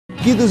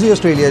ਕੀ ਤੁਸੀਂ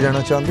ਆਸਟ੍ਰੇਲੀਆ ਜਾਣਾ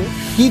ਚਾਹੁੰਦੇ ਹੋ?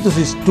 ਕੀ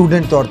ਤੁਸੀਂ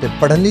ਸਟੂਡੈਂਟ ਤੌਰ ਤੇ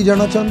ਪੜ੍ਹਨ ਲਈ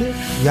ਜਾਣਾ ਚਾਹੁੰਦੇ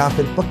ਹੋ ਜਾਂ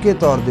ਫਿਰ ਪੱਕੇ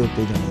ਤੌਰ ਦੇ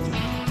ਉੱਤੇ ਜਾਣਾ ਚਾਹੁੰਦੇ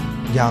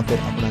ਹੋ ਜਾਂ ਫਿਰ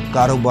ਆਪਣਾ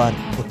ਕਾਰੋਬਾਰ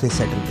ਉੱਥੇ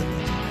ਸੈਟਲ ਕਰਨਾ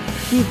ਚਾਹੁੰਦੇ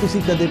ਹੋ? ਕੀ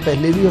ਤੁਸੀਂ ਕਦੇ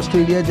ਪਹਿਲੇ ਵੀ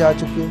ਆਸਟ੍ਰੇਲੀਆ ਜਾ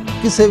ਚੁੱਕੇ ਹੋ?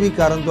 ਕਿਸੇ ਵੀ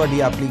ਕਾਰਨ ਤੁਹਾਡੀ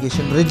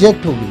ਐਪਲੀਕੇਸ਼ਨ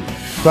ਰਿਜੈਕਟ ਹੋ ਗਈ,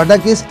 ਤੁਹਾਡਾ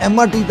ਕੇਸ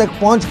MRT ਤੱਕ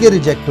ਪਹੁੰਚ ਕੇ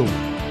ਰਿਜੈਕਟ ਹੋ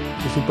ਗਿਆ,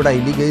 ਤੁਸੀਂ ਪੜ੍ਹਾਈ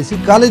ਲਈ ਗਏ ਸੀ,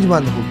 ਕਾਲਜ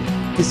ਬੰਦ ਹੋ ਗਿਆ,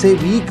 ਕਿਸੇ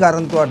ਵੀ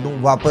ਕਾਰਨ ਤੁਹਾਨੂੰ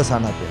ਵਾਪਸ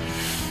ਆਉਣਾ ਪਿਆ,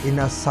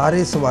 ਇਹਨਾਂ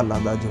ਸਾਰੇ ਸਵਾਲਾਂ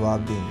ਦਾ ਜਵਾਬ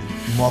ਦੇਣ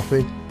ਲਈ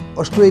ਮੋਫਿਟ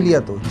ਆਸਟ੍ਰੇਲੀਆ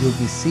ਤੋਂ, ਜੋ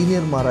ਕਿ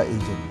ਸੀਨੀਅਰ ਮਾਰਾ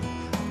ਏਜੰਟ ਨੇ,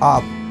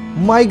 ਆਪ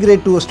ਮਾਈਗ੍ਰੇਟ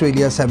ਟੂ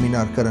ਆਸਟ੍ਰੇਲੀਆ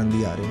ਸੈਮੀਨਾਰ ਕਰਨ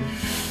ਲਈ ਆ ਰਹੇ ਨੇ।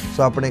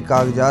 ਸੋ ਆਪਣੇ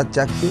ਕਾਗਜ਼ਾਤ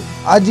ਚੱਕ ਕੇ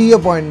ਅੱਜ ਹੀ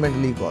ਅਪਾਇੰਟਮੈਂਟ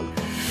ਲਈ ਕਾਲ ਕਰੋ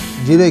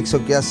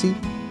 0181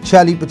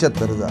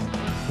 4675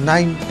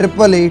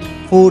 9888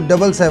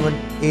 477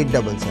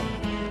 877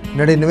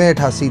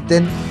 9988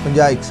 3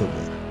 50 111।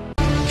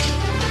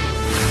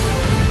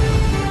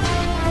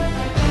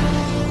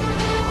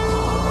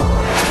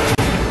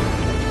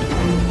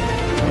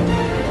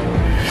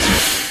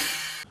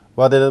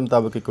 वादे के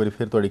मुताबिक एक बार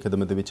फिर तुहाडी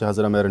खिदमत दे विच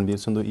हाज़र मैं रणवीर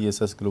संधू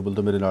ESS ग्लोबल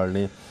तो मेरे नाल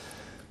ने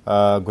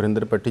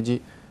गुरिंदर भट्टी जी।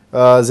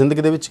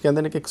 जिंदगी दे विच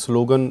कहंदे ने कि एक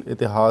स्लोगन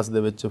इतिहास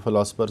दे विच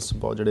फिलोसफर्स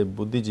बहुत जिहड़े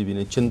बुद्धिजीवी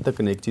ने,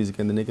 चिंतक ने, एक चीज़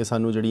कहंदे ने कि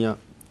सानू जिहड़ियां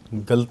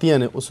गलतियां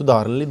ने उस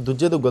सुधारन लई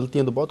दूजे तो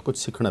गलतियां तो बहुत कुछ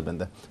सीखना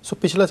पैंदा। सो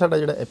पिछला साडा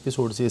जिहड़ा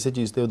एपीसोड सी इसे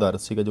चीज़ ते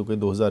उदारत सीगा जो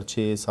कि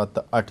 2006,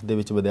 7, 8 दे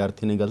विच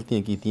विद्यार्थी ने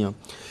गलतियां कीतियां।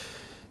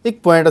 एक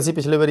पॉइंट असीं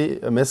पिछले वारी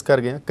मिस कर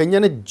गए,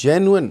 कईयां ने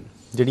जैनुअन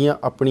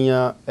जिहड़ियां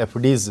अपणियां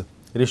FDs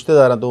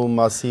रिश्तेदारों तो,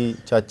 मासी,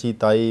 चाची,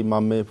 ताई,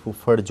 मामे,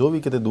 फुफड़ जो भी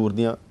किते दूर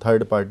दियां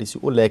थर्ड पार्टी सी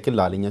वो लैके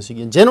ला लईआं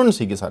सीगीआं, जैनुअन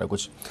सीगे सारा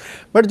कुछ।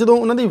 बट जदों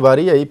उन्हां दी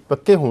वारी आई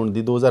पक्के होण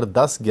दी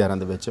 2010-11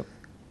 दे विच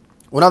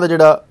उन्हां दा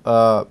जिहड़ा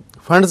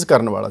फंड्स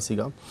करन वाला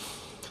सीगा,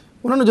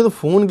 उन्हां नूं जदों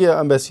फोन गया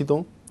अंबैसी तो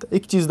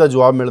एक चीज़ का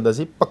जवाब मिलता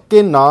सी,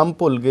 पक्के नाम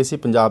भुल गए सी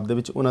पंजाब दे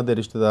विच उन्हां दे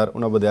रिश्तेदार,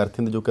 उन्हां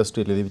विद्यार्थियों दे जो कि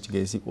आस्ट्रेलिया दे विच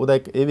गए सी। उहदा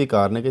एक ये भी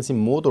कारण है कि असीं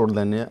मोह तोड़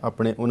लैंदे आ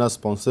अपने उन्हां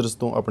स्पॉन्सर्स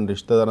तो, अपने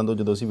रिश्तेदारां तो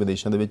जदों असीं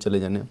विदेशां दे विच चले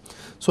जांदे आ।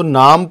 सो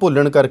नाम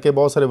भुल्लण करके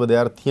बहुत सारे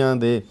विद्यार्थियों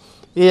दे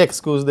ये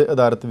एक्सक्यूज़ दे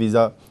आधारित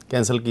वीज़ा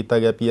कैंसल किया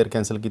गया, PR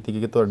कैंसल की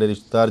गई कि तुहाडे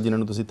रिश्तेदार जिन्हां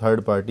नूं तुसीं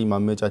थर्ड पार्टी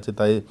मामे, चाचे,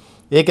 ताए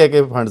ये कह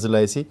के फंड्स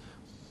लाए सी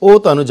ਉਹ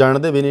ਤੁਹਾਨੂੰ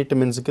ਜਾਣਦੇ ਵੀ ਨਹੀਂ। ਇਟ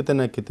ਮੀਨਸ ਕਿਤੇ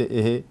ਨਾ ਕਿਤੇ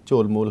ਇਹ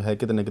ਝੋਲ ਮੋਲ ਹੈ,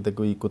 ਕਿਤੇ ਨਾ ਕਿਤੇ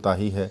ਕੋਈ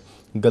ਕੁਤਾਹੀ ਹੈ,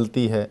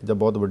 ਗਲਤੀ ਹੈ ਜਾਂ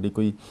ਬਹੁਤ ਵੱਡੀ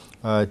ਕੋਈ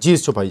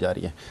ਚੀਜ਼ ਛੁਪਾਈ ਜਾ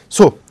ਰਹੀ ਹੈ।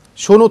 ਸੋ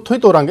ਸ਼ੋਅ ਨੂੰ ਉੱਥੋਂ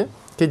ਹੀ ਤੋਰਾਂਗੇ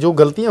ਕਿ ਜੋ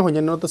ਗਲਤੀਆਂ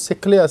ਹੋਈਆਂ ਨੇ ਉਹਨਾਂ ਤੋਂ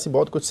ਸਿੱਖ ਲਿਆ, ਅਸੀਂ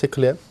ਬਹੁਤ ਕੁਝ ਸਿੱਖ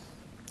ਲਿਆ।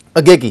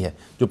 ਅੱਗੇ ਕੀ ਹੈ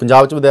ਜੋ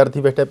ਪੰਜਾਬ 'ਚ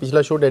ਵਿਦਿਆਰਥੀ ਬੈਠਾ,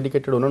 ਪਿਛਲਾ ਸ਼ੋਅ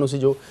ਡੈਡੀਕੇਟਡ ਉਹਨਾਂ ਨੂੰ ਸੀ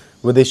ਜੋ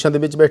ਵਿਦੇਸ਼ਾਂ ਦੇ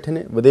ਵਿੱਚ ਬੈਠੇ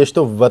ਨੇ, ਵਿਦੇਸ਼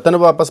ਤੋਂ ਵਤਨ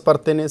ਵਾਪਸ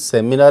ਪਰਤੇ ਨੇ।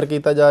 ਸੈਮੀਨਾਰ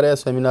ਕੀਤਾ ਜਾ ਰਿਹਾ,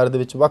 ਸੈਮੀਨਾਰ ਦੇ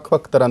ਵਿੱਚ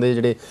ਵੱਖ-ਵੱਖ ਤਰ੍ਹਾਂ ਦੇ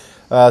ਜਿਹੜੇ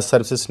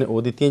ਸਰਵਿਸਿਸ ਨੇ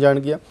ਉਹ ਦਿੱਤੀਆਂ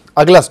ਜਾਣਗੀਆਂ।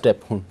 ਅਗਲਾ ਸਟੈਪ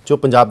ਹੁਣ ਜੋ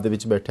ਪੰਜਾਬ ਦੇ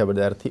ਵਿੱਚ ਬੈਠਿਆ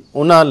ਵਿਦਿਆਰਥੀ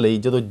ਉਹਨਾਂ ਲਈ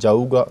ਜਦੋਂ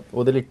ਜਾਊਗਾ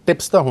ਉਹਦੇ ਲਈ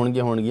ਟਿਪਸ ਤਾਂ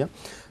ਹੋਣਗੀਆਂ।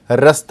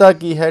 ਰਸਤਾ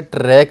ਕੀ ਹੈ,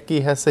 ਟਰੈਕ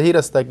ਕੀ ਹੈ, ਸਹੀ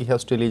ਰਸਤਾ ਕੀ ਹੈ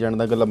ਆਸਟ੍ਰੇਲੀਆ ਜਾਣ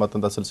ਦਾ, ਗੱਲਾਂ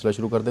ਬਾਤਾਂ ਦਾ ਸਿਲਸਿਲਾ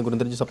ਸ਼ੁਰੂ ਕਰਦੇ ਹਾਂ।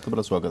 ਗੁਰਿੰਦਰ ਜੀ ਸਭ ਤੋਂ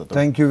ਪਹਿਲਾਂ ਸਵਾਗਤ ਹੈ।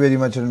 Thank you very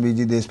much Ranveer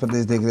ਜੀ। ਦੇਸ਼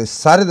ਪ੍ਰਦੇਸ਼ ਦੇਖ ਰਹੇ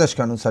ਸਾਰੇ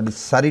ਦਰਸ਼ਕਾਂ ਨੂੰ ਸਾਡੀ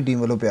ਸਾਰੀ ਟੀਮ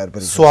ਵੱਲੋਂ ਪਿਆਰ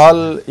ਭਰੀ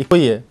ਸਵਾਲ ਇੱਕੋ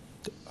ਹੀ ਹੈ।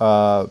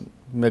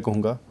 मैं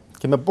कहूँगा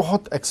कि मैं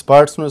बहुत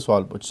एक्सपर्ट्स ने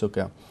सवाल पूछ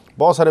चुका,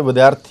 बहुत सारे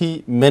विद्यार्थी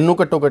मैनू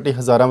घट्टो घट्टी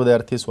हज़ारां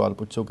विद्यार्थी सवाल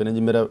पूछ चुके हैं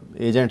जी। मेरा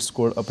एजेंट्स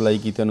को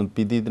अप्लाई किया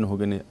 30 दिन हो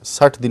गए ने,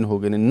 60 दिन हो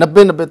गए ने,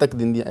 90 तक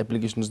दिन दी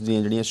एप्लीकेशनस दी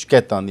जिहड़ियां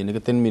शिकायतां आंदियां ने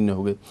कि 3 महीने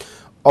हो गए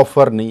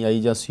ऑफर नहीं आई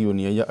ਜਾਂ CO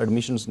नहीं आई ਜਾਂ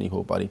एडमिशनस नहीं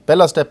हो पा रही।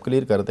 पहला स्टैप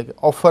क्लीयर करते कि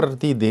ऑफर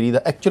की देरी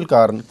का एक्चुअल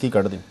कारण की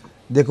कढ़ दें।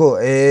 देखो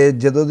ये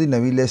जदों की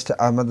नवी लिस्ट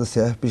आ मैं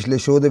दसिया पिछले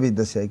शो के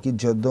दसिया कि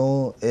जदों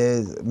ये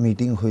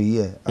मीटिंग हुई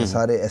है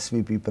सारे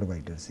SVP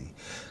प्रोवाइडर सी,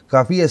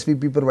 काफ़ी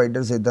SVP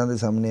प्रोवाइडर्स इदां दे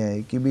सामने आए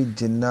कि भी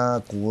जिन्ना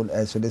कोल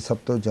इस वेले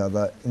सब तो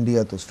ज़्यादा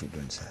इंडिया तो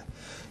स्टूडेंट्स है।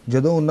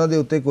 जदों उन्हां दे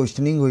उत्ते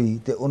क्वेश्चनिंग हुई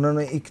तो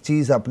उन्होंने एक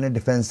चीज़ अपने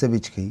डिफेंस दे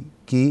विच कही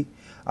कि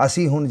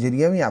असी हुण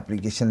जिहड़ियां भी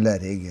एप्लीकेशन लै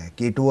रहे हैं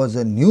कि it was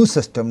a new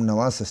system,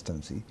 नवा सिस्टम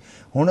सी,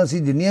 हुण असी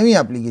जिन्नियां भी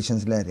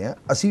एप्लीकेशनस लै रहे हैं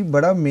असी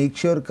बड़ा मेक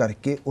श्योर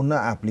करके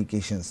उन्हां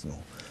एप्लीकेशनस नूं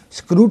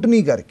स्क्रूटनी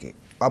करके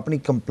अपनी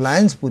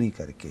कंप्लायंस पूरी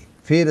करके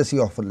फिर असी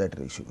ऑफर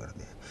लैटर इशू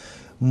करते हैं।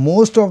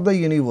 मोस्ट ऑफ द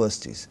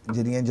यूनीवर्सिटीज़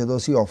जिहड़ियां जदों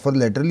असी ऑफर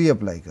लैटर लिए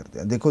अप्लाई करते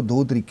हैं, देखो दो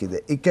तरीके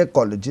दे, एक है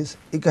कॉलेजेस,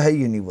 एक है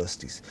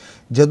यूनीवर्सिटीज़।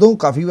 जदों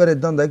काफ़ी बार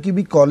इदां हुंदा कि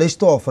भी कॉलेज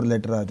तो ऑफर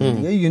लैटर आ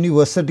जाती है,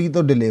 यूनीवर्सिटी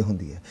तो डिले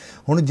होंदी है।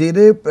 हुण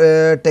ਜਿਹੜੇ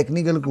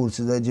टैक्नीकल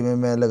कोर्सेज है जिवें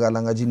मैं लगा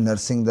लाँगा जी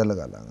नर्सिंग का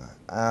लगा लाँगा,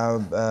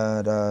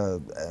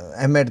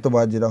 M.Ed तो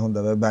बाद जिहड़ा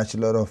हुंदा वा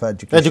बैचलर ऑफ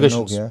एजुकेशन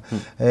हो गया,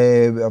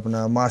 अपना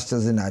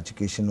मास्टर्स इन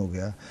एजुकेशन हो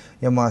गया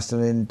या मास्टर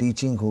इन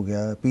टीचिंग हो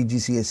गया,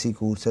 PGCSE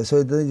कोर्स है। सो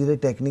इदां दे जिहड़े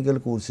टैक्नीकल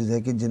कोर्सेज है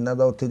कि जिन्हां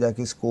दा उत्थे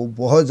जाके स्कोप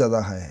बहुत ज़्यादा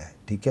हाई है,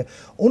 ठीक है।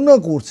 उन्हां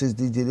कोर्सेज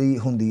की जिहड़ी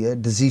हुंदी है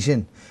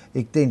डिसीजन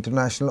एक तो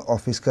इंटरनेशनल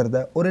ऑफिस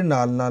करदा, उहदे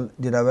नाल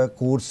जिहड़ा वा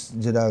कोर्स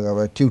जिहड़ा हैगा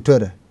वा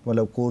ट्यूटर है,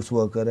 मतलब कोर्स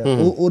वर्कर है,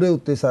 वो उहदे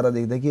उत्ते सारा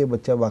देखदा कि ये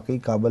बच्चा वाकई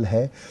काबिल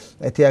है,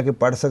 इत्थे आके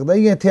पढ़ सकदा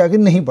या इत्थे आके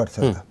नहीं पढ़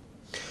सकदा।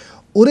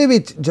 ਉਹਦੇ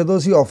ਵਿੱਚ ਜਦੋਂ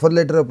ਅਸੀਂ ਆਫਰ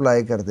ਲੈਟਰ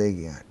ਅਪਲਾਈ ਕਰਦੇ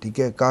ਗਏ ਹਾਂ, ਠੀਕ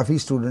ਹੈ, ਕਾਫੀ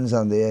ਸਟੂਡੈਂਟਸ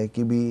ਆਉਂਦੇ ਹੈ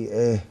ਕਿ ਵੀ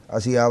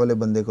ਅਸੀਂ ਆਹ ਵਾਲੇ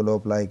ਬੰਦੇ ਕੋਲੋਂ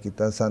ਅਪਲਾਈ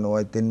ਕੀਤਾ, ਸਾਨੂੰ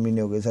ਅੱਜ 3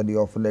 ਮਹੀਨੇ ਹੋ ਗਏ, ਸਾਡੀ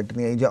ਆਫਰ ਲੈਟਰ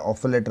ਨਹੀਂ ਆਈ ਜਾਂ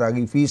ਆਫਰ ਲੈਟਰ ਆ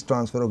ਗਈ, ਫੀਸ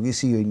ਟ੍ਰਾਂਸਫਰ ਹੋ ਗਈ,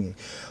 CO ਨਹੀਂ ਆਈ।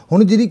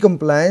 ਹੁਣ ਜਿਹੜੀ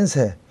ਕੰਪਲਾਇੰਸ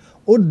ਹੈ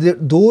ਉਹ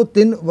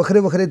 2-3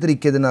 ਵੱਖਰੇ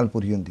ਤਰੀਕੇ ਦੇ ਨਾਲ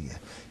ਪੂਰੀ ਹੁੰਦੀ ਹੈ।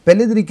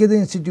 ਪਹਿਲੇ ਤਰੀਕੇ ਦੇ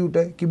ਇੰਸਟੀਚਿਊਟ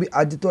ਹੈ ਕਿ ਵੀ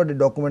ਅੱਜ ਤੁਹਾਡੇ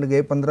ਡਾਕੂਮੈਂਟ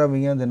ਗਏ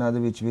 15-20 ਦਿਨਾਂ ਦੇ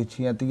ਵਿੱਚ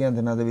ਜਾਂ 30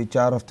 ਦਿਨਾਂ ਦੇ ਵਿੱਚ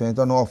 4 ਹਫ਼ਤਿਆਂ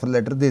ਤੁਹਾਨੂੰ ਆਫਰ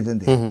ਲੈਟਰ ਦੇ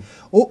ਦਿੰਦੇ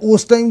ਉਹ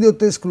ਉਸ ਟਾਈਮ ਦੇ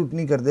ਉੱਤੇ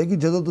ਸਕਰੂਟਨੀ ਕਰਦੇ ਕਿ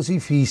ਜਦੋਂ ਤੁਸੀਂ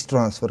ਫੀਸ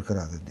ਟ੍ਰਾਂਸਫਰ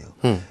ਕਰਾ ਦਿੰਦੇ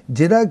ਹੋ,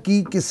 ਜਿਹੜਾ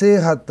ਕਿ ਕਿਸੇ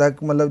ਹੱਦ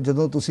ਤੱਕ ਮਤਲਬ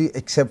ਜਦੋਂ ਤੁਸੀਂ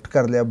ਐਕਸੈਪਟ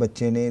ਕਰ ਲਿਆ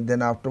ਬੱਚੇ ਨੇ,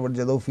 ਦੈਨ ਆਫਟਰਵਰਡ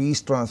ਜਦੋਂ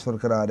ਫੀਸ ਟ੍ਰਾਂਸਫਰ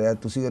ਕਰਾ ਰਿਹਾ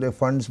ਤੁਸੀਂ ਉਹਦੇ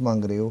ਫੰਡਸ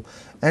ਮੰਗ ਰਹੇ ਹੋ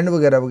ਐਂਡ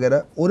ਵਗੈਰਾ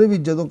ਵਗੈਰਾ, ਉਹਦੇ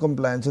ਵਿੱਚ ਜਦੋਂ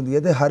ਕੰਪਲਾਇੰਸ ਹੁੰਦੀ ਹੈ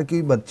ਤੇ ਹਰ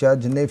ਕੋਈ ਬੱਚਾ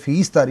ਜਿੰਨੇ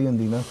ਫੀਸ ਤਾਰੀ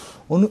ਹੁੰਦੀ ਨਾ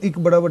ਉਹਨੂੰ ਇੱਕ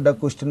ਬੜਾ ਵੱਡਾ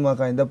ਕੁਐਸਚਨ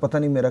ਮਾਰਕ ਆ ਜਾਂਦਾ, ਪਤਾ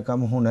ਨਹੀਂ ਮੇਰਾ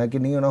ਕੰਮ ਹੋਣਾ ਕਿ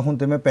ਨਹੀਂ ਹੋਣਾ, ਹੁਣ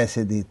ਤੇ ਮੈਂ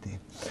ਪੈਸੇ ਦੇ ਦਿੱਤੇ।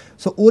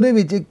 ਸੋ ਉਹਦੇ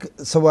ਵਿੱਚ ਇੱਕ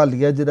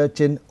ਸਵਾਲੀਆ ਜਿਹੜਾ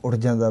ਚਿੰਨ੍ਹ ਉੱਠ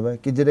ਜਾਂਦਾ ਵਾ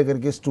ਕਿ ਜਿਹਦੇ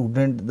ਕਰਕੇ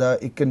ਸਟੂਡੈਂਟ ਦਾ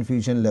ਇੱਕ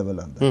ਕਨਫਿਊਜ਼ਨ ਲੈਵਲ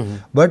ਆਉਂਦਾ।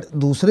 ਬਟ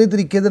ਦੂਸਰੇ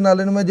ਤਰੀਕੇ ਦੇ ਨਾਲ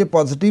ਇਹਨੂੰ ਮੈਂ ਜੇ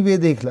ਪੋਜ਼ੀਟਿਵ ਵੇ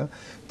ਦੇਖ ਲਾਂ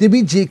ਤੇ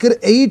ਵੀ ਜੇਕਰ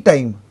ਇਹੀ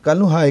ਟਾਈਮ ਕੱਲ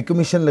ਨੂੰ ਹਾਈ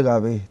ਕਮਿਸ਼ਨ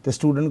ਲਗਾਵੇ ਤੇ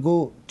ਸਟੂਡੈਂਟ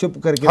ਕੋ ਚੁੱਪ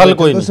ਕਰਕੇ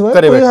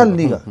ਕੋਈ ਹੱਲ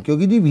ਨਹੀਂਗਾ,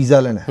 ਕਿਉਂਕਿ ਜੀ ਵੀਜ਼ਾ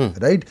ਲੈਣਾ ਹੈ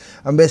ਰਾਈਟ,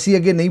 ਅੰਬੈਸੀ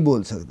ਅੱਗੇ ਨਹੀਂ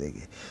ਬੋਲ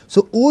ਸਕਦੇਗੇ।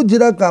 ਸੋ ਉਹ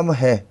ਜਿਹੜਾ ਕੰਮ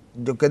ਹੈ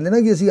ਜੋ ਕਹਿੰਦੇ ਨਾ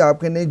ਕਿ ਅਸੀਂ ਆਪ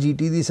ਕਹਿੰਦੇ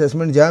GT ਦੀ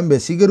ਅਸੈਸਮੈਂਟ ਜਾਂ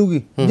ਅੰਬੈਸੀ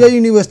ਕਰੂਗੀ ਜਾਂ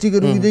ਯੂਨੀਵਰਸਿਟੀ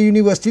ਕਰੂਗੀ, ਜੇ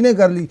ਯੂਨੀਵਰਸਿਟੀ ਨੇ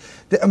ਕਰ ਲਈ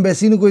ਤੇ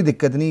ਅੰਬੈਸੀ ਨੂੰ ਕੋਈ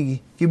ਦਿੱਕਤ ਨਹੀਂ ਹੈਗੀ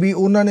ਕਿ ਵੀ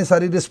ਉਹਨਾਂ ਨੇ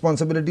ਸਾਰੀ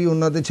ਰਿਸਪੌਂਸਿਬਿਲਿਟੀ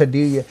ਉਹਨਾਂ ਤੇ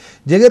ਛੱਡੀ ਹੋਈ ਹੈ।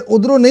 ਜੇਕਰ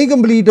ਉਧਰੋਂ ਨਹੀਂ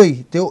ਕੰਪਲੀਟ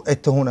ਹੋਈ ਤੇ ਉਹ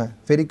ਇੱਥੋਂ ਹੋਣਾ।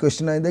 ਫਿਰ ਇੱਕ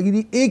ਕੁਐਸਚਨ ਆ ਜਾਂਦਾ ਕਿ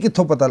ਜੀ ਇਹ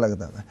ਕਿੱਥੋਂ ਪਤਾ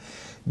ਲੱਗਦਾ ਵਾ?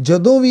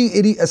 ਜਦੋਂ ਵੀ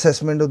ਇਹਦੀ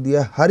ਅਸੈਸਮੈਂਟ ਹੁੰਦੀ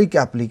ਹੈ ਹਰ ਇੱਕ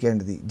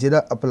ਐਪਲੀਕੈਂਟ ਦੀ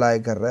ਜਿਹੜਾ ਅਪਲਾਈ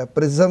ਕਰ ਰਿਹਾ,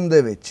 ਪ੍ਰਿਜ਼ਮ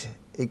ਦੇ ਵਿੱਚ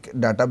ਇੱਕ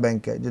ਡਾਟਾ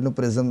ਬੈਂਕ ਹੈ ਜਿਹਨੂੰ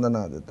ਪ੍ਰਿਜ਼ਮ ਦਾ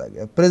ਨਾਮ ਦਿੱਤਾ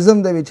ਗਿਆ।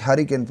 ਪ੍ਰਿਜ਼ਮ ਦੇ ਵਿੱਚ ਹਰ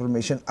ਇੱਕ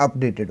ਇਨਫੋਰਮੇਸ਼ਨ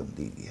ਅਪਡੇਟਡ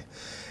ਹੁੰਦੀ ਹੈ।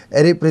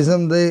 ਇਹਦੇ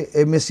ਪ੍ਰਿਜ਼ਮ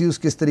ਦੇ ਮਿਸਯੂਜ਼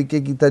ਕਿਸ ਤਰੀਕੇ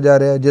ਕੀਤਾ ਜਾ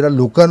ਰਿਹਾ ਜਿਹੜਾ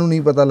ਲੋਕਾਂ ਨੂੰ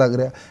ਨਹੀਂ ਪਤਾ ਲੱਗ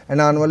ਰਿਹਾ,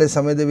 ਐਂਡ ਆਉਣ ਵਾਲੇ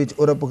ਸਮੇਂ ਦੇ ਵਿੱਚ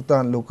ਉਹਦਾ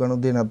ਭੁਗਤਾਨ ਲੋਕਾਂ ਨੂੰ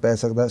ਦੇਣਾ ਪੈ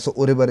ਸਕਦਾ। ਸੋ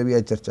ਉਹਦੇ ਬਾਰੇ ਵੀ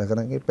ਅੱਜ ਚਰਚਾ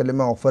ਕਰਾਂਗੇ। ਪਹਿਲੇ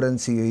ਮੈਂ ਆਫਰ ਐਂਡ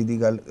COE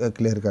ਦੀ ਗੱਲ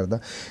ਕਲੀਅਰ ਕਰਦਾ।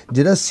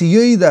 ਜਿਹੜਾ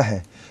COE ਦਾ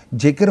ਹੈ,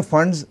 ਜੇਕਰ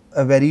ਫੰਡਸ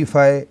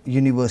ਵੈਰੀਫਾਈ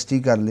ਯੂਨੀਵਰਸਿਟੀ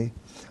ਕਰ ਲੇ,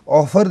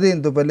 ਆਫਰ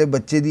ਦੇਣ ਤੋਂ ਪਹਿਲੇ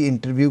ਬੱਚੇ ਦੀ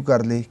ਇੰਟਰਵਿਊ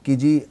ਕਰ ਲੇ ਕਿ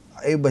ਜੀ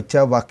ਇਹ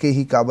ਬੱਚਾ ਵਾਕਈ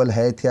ਹੀ ਕਾਬਲ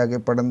ਹੈ ਇੱਥੇ ਆ ਕੇ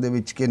ਪੜ੍ਹਨ ਦੇ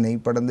ਵਿੱਚ ਕਿ ਨਹੀਂ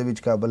ਪੜ੍ਹਨ ਦੇ ਵਿੱਚ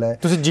ਕਾਬਲ ਹੈ।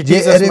 ਜੇ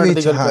ਇਹਦੇ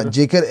ਵਿੱਚ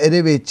ਜੇਕਰ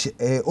ਇਹਦੇ ਵਿੱਚ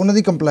ਉਹਨਾਂ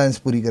ਦੀ ਕੰਪਲਾਇੰਸ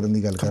ਪੂਰੀ ਕਰਨ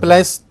ਦੀ ਗੱਲ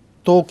ਕਰ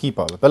ਤੋਂ ਕੀ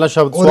ਭਾਵ ਹੈ? ਪਹਿਲਾ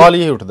ਸ਼ਬਦ ਸਵਾਲ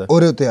ਇਹ ਉੱਠਦਾ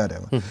ਉਹਦੇ ਉੱਤੇ ਆ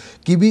ਰਿਹਾ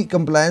ਕਿ ਵੀ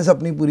ਕੰਪਲਾਇੰਸ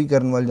ਆਪਣੀ ਪੂਰੀ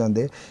ਕਰਨ ਵੱਲ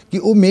ਜਾਂਦੇ ਕਿ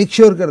ਉਹ ਮੇਕ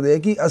ਸ਼ੋਰ ਕਰਦੇ ਆ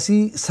ਕਿ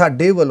ਅਸੀਂ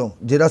ਸਾਡੇ ਵੱਲੋਂ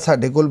ਜਿਹੜਾ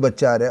ਸਾਡੇ ਕੋਲ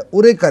ਬੱਚਾ ਆ ਰਿਹਾ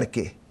ਉਹਦੇ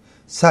ਕਰਕੇ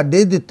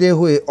ਸਾਡੇ ਦਿੱਤੇ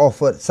ਹੋਏ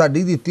ਆਫਰ,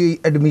 ਸਾਡੀ ਦਿੱਤੀ ਹੋਈ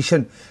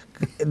ਐਡਮਿਸ਼ਨ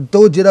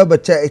ਤੋਂ ਜਿਹੜਾ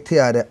ਬੱਚਾ ਇੱਥੇ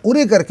ਆ ਰਿਹਾ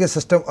ਉਹਦੇ ਕਰਕੇ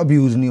ਸਿਸਟਮ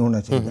ਅਬਿਊਜ਼ ਨਹੀਂ ਹੋਣਾ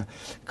ਚਾਹੀਦਾ।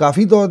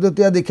 ਕਾਫੀ ਤੌਰ ਦੇ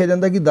ਉੱਤੇ ਆ ਦੇਖਿਆ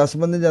ਜਾਂਦਾ ਕਿ 10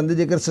 ਬੰਦੇ ਜਾਂਦੇ,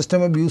 ਜੇਕਰ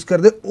ਸਿਸਟਮ ਅਬਿਊਜ਼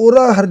ਕਰਦੇ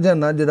ਉਹਦਾ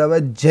ਹਰਜਾਨਾ ਜਿਹੜਾ ਵਾ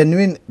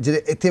ਜੈਨੂਇਨ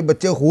ਜਿਹੜੇ ਇੱਥੇ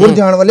ਬੱਚੇ ਹੋਰ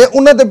ਜਾਣ ਵਾਲੇ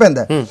ਉਹਨਾਂ ਤੇ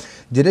ਪੈਂਦਾ।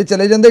 ਜਿਹੜੇ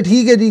ਚਲੇ ਜਾਂਦੇ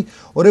ਠੀਕ ਹੈ ਜੀ,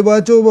 ਉਹਦੇ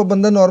ਬਾਅਦ 'ਚ ਉਹ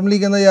ਬੰਦਾ ਨੋਰਮਲੀ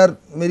ਕਹਿੰਦਾ ਯਾਰ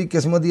ਮੇਰੀ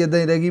ਕਿਸਮਤ ਹੀ ਇੱਦਾਂ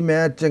ਹੀ ਰਹਿ ਗਈ,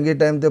 ਮੈਂ ਚੰਗੇ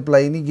ਟਾਈਮ 'ਤੇ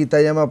ਅਪਲਾਈ ਨਹੀਂ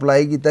ਕੀਤਾ ਜਾਂ ਮੈਂ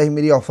ਅਪਲਾਈ ਕੀਤਾ ਸੀ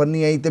ਮੇਰੀ ਆਫਰ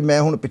ਨਹੀਂ ਆਈ ਅਤੇ ਮੈਂ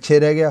ਹੁਣ ਪਿੱਛੇ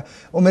ਰਹਿ ਗਿਆ,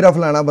 ਉਹ ਮੇਰਾ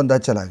ਫਲਾਣਾ ਬੰਦਾ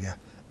ਚਲਾ ਗਿਆ।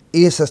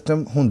 ਇਹ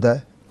ਸਿਸਟਮ ਹੁੰਦਾ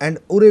ਐਂਡ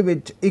ਉਹਦੇ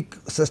ਵਿੱਚ ਇੱਕ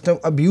ਸਿਸਟਮ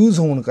ਅਬਿਊਜ਼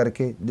ਹੋਣ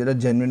ਕਰਕੇ ਜਿਹੜਾ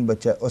ਜੈਨੂਇਨ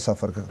ਬੱਚਾ ਉਹ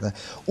ਸਫਰ ਕਰਦਾ।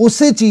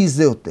 ਉਸੇ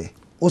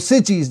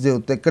ਚੀਜ਼ ਦੇ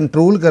ਉੱਤੇ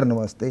ਕੰਟਰੋਲ ਕਰਨ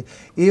ਵਾਸਤੇ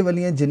ਇਹ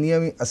ਵਾਲੀਆਂ ਜਿੰਨੀਆਂ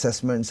ਵੀ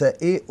ਅਸੈਸਮੈਂਟਸ ਹੈ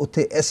ਇਹ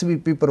ਉੱਥੇ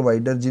SVP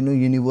ਪ੍ਰੋਵਾਈਡਰ ਜਿਹਨੂੰ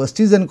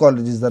ਯੂਨੀਵਰਸਿਟੀਜ਼ ਐਂਡ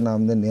ਕਾਲਜਿਸ ਦਾ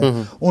ਨਾਮ ਦਿੰਦੇ ਆ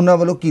ਉਹਨਾਂ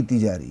ਵੱਲੋਂ ਕੀਤੀ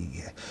ਜਾ ਰਹੀ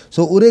ਹੈ।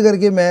 ਸੋ ਉਹਦੇ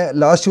ਕਰਕੇ ਮੈਂ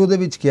ਲਾਸਟ ਸ਼ੋਅ ਦੇ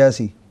ਵਿੱਚ ਕਿਹਾ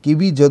ਸੀ ਕਿ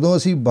ਵੀ ਜਦੋਂ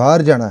ਅਸੀਂ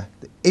ਬਾਹਰ ਜਾਣਾ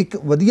ਤੇ ਇੱਕ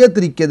ਵਧੀਆ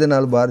ਤਰੀਕੇ ਦੇ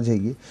ਨਾਲ ਬਾਹਰ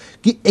ਜਾਈਏ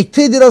ਕਿ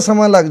ਇੱਥੇ ਜਿਹੜਾ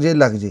ਸਮਾਂ ਲੱਗ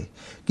ਜੇ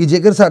ਕਿ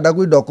ਜੇਕਰ ਸਾਡਾ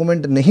ਕੋਈ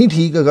ਡਾਕੂਮੈਂਟ ਨਹੀਂ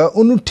ਠੀਕ ਹੈਗਾ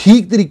ਉਹਨੂੰ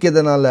ਠੀਕ ਤਰੀਕੇ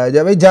ਦੇ ਨਾਲ ਲਾਇਆ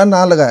ਜਾਵੇ ਜਾਂ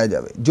ਨਾ ਲਗਾਇਆ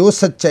ਜਾਵੇ, ਜੋ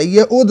ਸੱਚਾਈ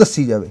ਹੈ ਉਹ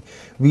ਦੱਸੀ ਜਾਵੇ।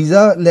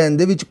 ਵੀਜ਼ਾ ਲੈਣ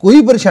ਦੇ ਵਿੱਚ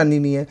ਕੋਈ ਪਰੇਸ਼ਾਨੀ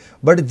ਨਹੀਂ ਹੈ,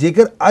 ਬਟ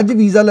ਜੇਕਰ ਅੱਜ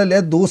ਵੀਜ਼ਾ ਲੈ ਲਿਆ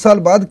 2 ਸਾਲ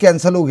ਬਾਅਦ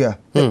ਕੈਂਸਲ ਹੋ ਗਿਆ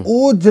ਤੇ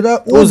ਉਹ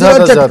ਜਿਹੜਾ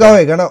ਝਟਕਾ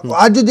ਹੋਏਗਾ ਨਾ,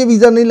 ਅੱਜ ਜੇ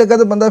ਵੀਜ਼ਾ ਨਹੀਂ ਲੱਗਾ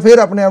ਤਾਂ ਬੰਦਾ ਫਿਰ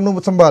ਆਪਣੇ ਆਪ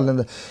ਨੂੰ ਸੰਭਾਲ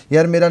ਲੈਂਦਾ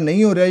ਯਾਰ ਮੇਰਾ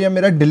ਨਹੀਂ ਹੋ ਰਿਹਾ ਜਾਂ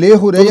ਮੇਰਾ ਡਿਲੇ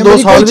ਹੋ ਰਿਹਾ ਜਾਂ 2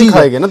 ਸਾਲ ਵੀ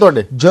ਖਾਏਗੇ ਨਾ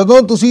ਤੁਹਾਡੇ।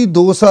 ਜਦੋਂ ਤੁਸੀਂ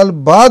 2 ਸਾਲ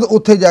ਬਾਅਦ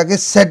ਉੱਥੇ ਜਾ ਕੇ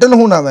ਸੈਟਲ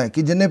ਹੋਣਾ ਵਾ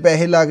ਕਿ ਜਿੰਨੇ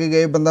ਪੈਸੇ ਲਾ ਕੇ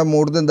ਗਏ ਬੰਦਾ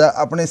ਮੋੜ ਦਿੰਦਾ,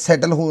 ਆਪਣੇ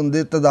ਸੈਟਲ ਹੋਣ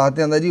ਦੇ ਤਦਾਦ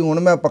ਤੇ ਆਉਂਦਾ ਜੀ ਹੁਣ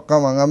ਮੈਂ ਪੱਕਾ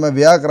ਵਾਂਗਾ, ਮੈਂ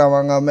ਵਿਆਹ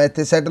ਕਰਾਵਾਂਗਾ, ਮੈਂ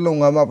ਇੱਥੇ ਸੈਟਲ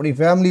ਹੋਊਂਗਾ, ਮੈਂ ਆਪਣੀ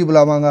ਫੈਮਿਲੀ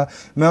ਬੁਲਾਵਾਂਗਾ,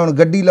 ਮੈਂ ਹੁਣ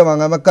ਗੱਡੀ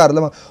ਲਵਾਂਗਾ, ਮੈਂ ਘਰ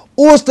ਲਵਾਂ।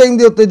 ਉਸ ਟਾਈਮ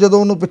ਦੇ ਉੱਤੇ ਜਦੋਂ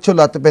ਉਹਨੂੰ ਪਿੱਛੋਂ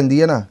ਲੱਤ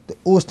ਪੈਂਦੀ ਹੈ ਨਾ ਤੇ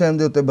ਉਸ ਟਾਈਮ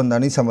ਦੇ ਉੱਤੇ ਬੰਦਾ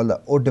ਨਹੀਂ ਸਮਝਦਾ,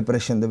 ਉਹ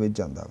ਡਿਪਰੈਸ਼ਨ ਦੇ ਵਿੱਚ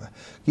ਜਾਂਦਾ ਵਾ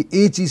ਕਿ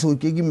ਇਹ ਚੀਜ਼ ਹੋ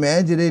ਕੇ ਕਿ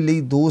ਮੈਂ ਜਿਹੜੇ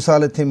ਲਈ 2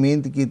 ਸਾਲ ਇੱਥੇ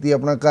ਮਿਹਨਤ ਕੀਤੀ,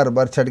 ਆਪਣਾ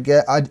ਘਰ-ਬਾਰ ਛੱਡ ਕੇ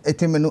ਅੱਜ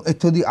ਇੱਥੇ ਮੈਨੂੰ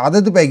ਇੱਥੋਂ ਦੀ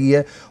ਆਦਤ ਪੈ ਗਈ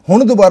ਹੈ,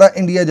 ਹੁਣ ਦੁਬਾਰਾ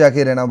ਇੰਡੀਆ ਜਾ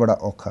ਕੇ ਰਹਿਣਾ ਬੜਾ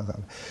ਔਖਾ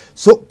ਗੱਲ।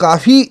 ਸੋ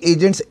ਕਾਫੀ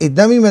ਏਜੰਟਸ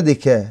ਇੱਦਾਂ ਵੀ ਮੈਂ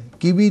ਦੇਖਿਆ ਹੈ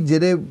ਕਿ ਵੀ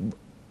ਜਿਹੜੇ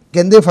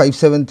ਕਹਿੰਦੇ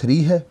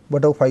 573 ਹੈ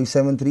ਬਟ ਉਹ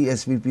 573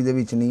 SVP ਦੇ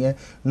ਵਿੱਚ ਨਹੀਂ ਹੈ,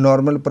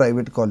 ਨਾਰਮਲ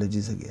ਪ੍ਰਾਈਵੇਟ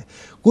ਕਾਲਜਿਸ ਹੈਗੇ।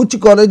 ਕੁਝ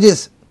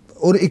ਕਾਲਜਿਸ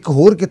ਔਰ ਇੱਕ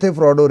ਹੋਰ ਕਿਤੇ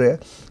ਫਰਾਡ ਹੋ ਰਿਹਾ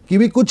ਕਿ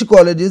ਵੀ ਕੁਝ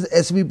ਕਾਲਜਿਸ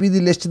SVP ਦੀ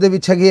ਲਿਸਟ ਦੇ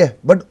ਵਿੱਚ ਹੈਗੇ ਆ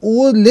ਬਟ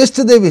ਉਹ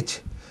ਲਿਸਟ ਦੇ ਵਿੱਚ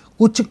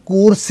ਕੁਝ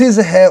ਕੋਰਸਿਸ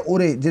ਹੈ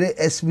ਉਹਦੇ ਜਿਹੜੇ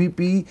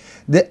SVP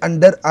ਦੇ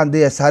ਅੰਡਰ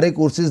ਆਉਂਦੇ ਆ, ਸਾਰੇ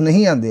ਕੋਰਸਿਸ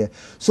ਨਹੀਂ ਆਉਂਦੇ ਆ।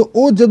 ਸੋ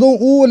ਉਹ ਜਦੋਂ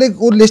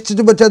ਉਹ ਲਿਸਟ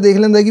 'ਚ ਬੱਚਾ ਦੇਖ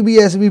ਲੈਂਦਾ ਕਿ ਵੀ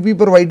SVP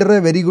ਪ੍ਰੋਵਾਈਡਰ ਹੈ,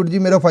 ਵੈਰੀ ਗੁੱਡ ਜੀ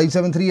ਮੇਰਾ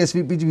 573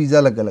 SVP 'ਚ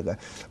ਵੀਜ਼ਾ ਲੱਗਾ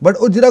ਬਟ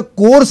ਉਹ ਜਿਹੜਾ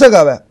ਕੋਰਸ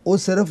ਹੈਗਾ ਵਾ ਉਹ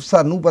ਸਿਰਫ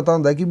ਸਾਨੂੰ ਪਤਾ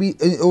ਹੁੰਦਾ ਕਿ ਵੀ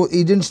ਉਹ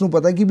ਏਜੰਟਸ ਨੂੰ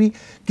ਪਤਾ ਕਿ ਵੀ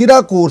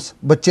ਕਿਹੜਾ ਕੋਰਸ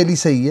ਬੱਚੇ ਲਈ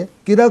ਸਹੀ ਹੈ,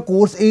 ਕਿਹੜਾ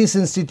ਕੋਰਸ ਇਸ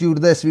ਇੰਸਟੀਚਿਊਟ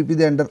ਦਾ SVP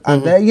ਦੇ ਅੰਡਰ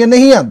ਆਉਂਦਾ ਹੈ ਜਾਂ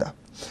ਨਹੀਂ ਆਉਂਦਾ।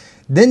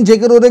 ਦੈਨ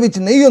ਜੇਕਰ ਉਹਦੇ ਵਿੱਚ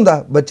ਨਹੀਂ ਹੁੰਦਾ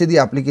ਬੱਚੇ ਦੀ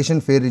ਐਪਲੀਕੇਸ਼ਨ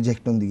ਫਿਰ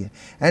ਰਿਜੈਕਟ ਹੁੰਦੀ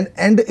ਹੈ।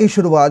 ਐਂਡ ਇਹ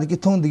ਸ਼ੁਰੂਆਤ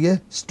ਕਿੱਥੋਂ ਹੁੰਦੀ ਹੈ?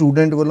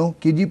 ਸਟੂਡੈਂਟ ਵੱਲੋਂ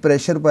ਕਿ ਜੀ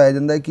ਪ੍ਰੈਸ਼ਰ ਪਾਇਆ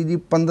ਜਾਂਦਾ ਕਿ ਜੀ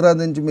 15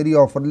 ਦਿਨ 'ਚ ਮੇਰੀ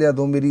ਆਫਰ ਲਿਆ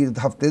ਦਿਓ, ਮੇਰੀ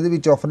ਹਫਤੇ ਦੇ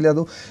ਵਿੱਚ ਆਫਰ ਲਿਆ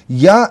ਦਿਓ,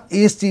 ਜਾਂ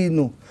ਇਸ ਚੀਜ਼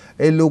ਨੂੰ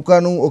ਇਹ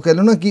ਲੋਕਾਂ ਨੂੰ ਉਹ ਕਹਿ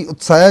ਲਓ ਨਾ ਕਿ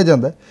ਉਤਸ਼ਾਹਿਆ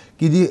ਜਾਂਦਾ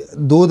ਕਿ ਜੀ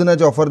 2 ਦਿਨਾਂ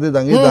 'ਚ ਆਫਰ ਦੇ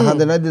ਦਾਂਗੇ, 10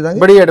 ਦਿਨਾਂ 'ਚ ਦੇ ਦਾਂਗੇ।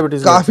 ਬੜੀ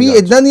ਐਡਵਰਟਾਈਜ਼ਮੈਂਟ ਕਾਫੀ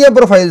ਇੱਦਾਂ ਦੀਆਂ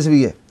ਪ੍ਰੋਫਾਈਲਸ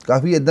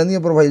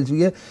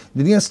ਵੀ ਹੈ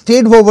ਜਿਹੜੀਆਂ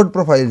ਸਟੇਟ ਫਾਰਵਰਡ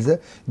ਪ੍ਰੋਫਾਈਲਸ ਹੈ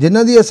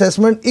ਜਿਨ੍ਹਾਂ ਦੀ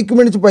ਅਸੈਸਮੈਂਟ 1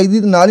 ਮਿੰਟ 'ਚ ਪਾਈ ਦੀ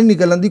ਨਾਲ ਹੀ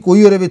ਨਿਕਲ ਆਉਂਦੀ,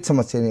 ਕੋਈ ਉਹਦੇ ਵਿੱਚ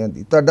ਸਮੱਸਿਆ ਨਹੀਂ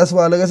ਆਉਂਦੀ। ਤੁਹਾਡਾ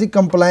ਸਵਾਲ ਹੈਗਾ ਸੀ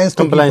ਕੰਪਲਾਇੰਸ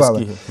ਤੋਂ ਕੀ ਭਾਵ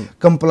ਹੈ?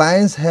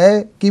 ਕੰਪਲਾਇੰਸ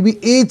ਹੈ ਕਿ ਵੀ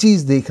ਇਹ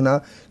ਚੀਜ਼ ਦੇਖਣਾ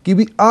कि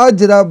भी आ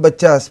जरा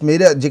बच्चा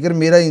मेरा जेकर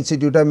मेरा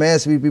इंस्टीट्यूट है, मैं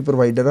SVP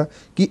प्रोवाइडर हाँ,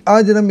 कि आ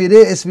जरा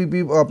मेरे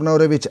SVP अपना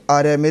उहदे विच आ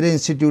रहा है, मेरे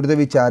इंस्टीट्यूट दे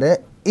विच आ रहा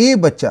है, ये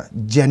बच्चा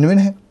जेन्युइन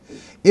है,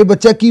 ये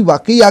बच्चा की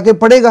वाकई आके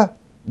पढ़ेगा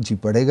जी?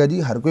 पढ़ेगा जी।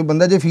 हर कोई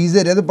बंदा जो फीस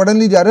दे रहा है तो पढ़न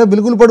लिए जा रहा है,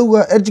 बिल्कुल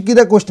पढ़ूगा। एच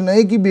किहदा क्वेश्चन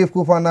है कि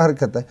बेवकूफाना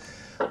हरकत है।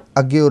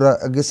 अगे और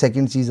अगे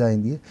सैकेंड चीज़ आ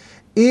जाती है,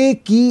 ये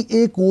की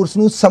ये कोर्स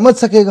नूं समझ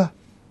सकेगा,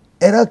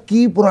 ਇਹਦਾ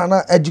ਕੀ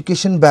ਪੁਰਾਣਾ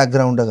ਐਜੂਕੇਸ਼ਨ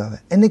ਬੈਕਗਰਾਉਂਡ ਹੈਗਾ ਵਾ,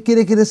 ਇਹਨੇ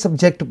ਕਿਹੜੇ ਕਿਹੜੇ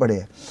ਸਬਜੈਕਟ ਪੜ੍ਹੇ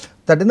ਆ।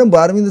 ਤੁਹਾਡੇ ਨਾ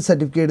 12ਵੀਂ ਦੇ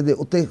ਸਰਟੀਫਿਕੇਟ ਦੇ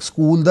ਉੱਤੇ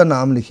ਸਕੂਲ ਦਾ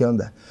ਨਾਮ ਲਿਖਿਆ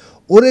ਹੁੰਦਾ,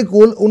 ਉਹਦੇ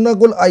ਕੋਲ ਉਹਨਾਂ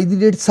ਕੋਲ ਅੱਜ ਦੀ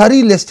ਡੇਟ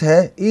ਸਾਰੀ ਲਿਸਟ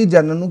ਹੈ ਇਹ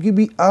ਜਾਣਨ ਨੂੰ ਕਿ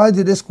ਵੀ ਆਹ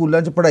ਜਿਹੜੇ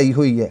ਸਕੂਲਾਂ 'ਚ ਪੜ੍ਹਾਈ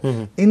ਹੋਈ ਹੈ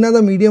ਇਹਨਾਂ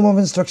ਦਾ ਮੀਡੀਅਮ ਆਫ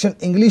ਇੰਸਟਰਕਸ਼ਨ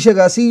ਇੰਗਲਿਸ਼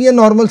ਹੈਗਾ ਸੀ ਜਾਂ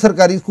ਨਾਰਮਲ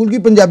ਸਰਕਾਰੀ ਸਕੂਲ ਕੀ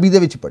ਪੰਜਾਬੀ ਦੇ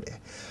ਵਿੱਚ ਪੜ੍ਹਿਆ।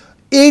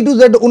 A to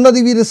Z ਉਹਨਾਂ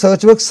ਦੀ ਵੀ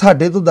ਰਿਸਰਚ ਵਰਕ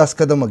ਸਾਡੇ ਤੋਂ 10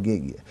 ਕਦਮ ਅੱਗੇ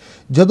ਹੈਗੀ ਹੈ।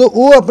 ਜਦੋਂ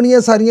ਉਹ ਆਪਣੀਆਂ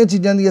ਸਾਰੀਆਂ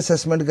ਚੀਜ਼ਾਂ ਦੀ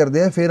ਅਸੈਸਮੈਂਟ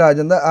ਕਰਦੇ ਆ, ਫਿਰ ਆ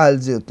ਜਾਂਦਾ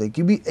IELTS ਦੇ ਉੱਤੇ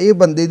ਕਿ ਵੀ ਇਹ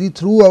ਬੰਦੇ ਦੀ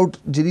ਥਰੂ ਆਊਟ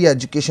ਜਿਹੜੀ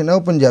ਐਜੂਕੇਸ਼ਨ ਹੈ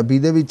ਉਹ ਪੰਜਾਬੀ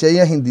ਦੇ ਵਿੱਚ ਹੈ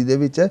ਜਾਂ ਹਿੰਦੀ ਦੇ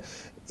ਵਿੱਚ ਹੈ।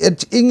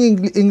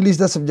 ਇੰਗਲਿਸ਼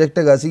ਦਾ ਸਬਜੈਕਟ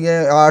ਹੈਗਾ ਸੀ ਜਾਂ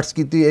ਆਰਟਸ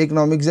ਕੀਤੀ,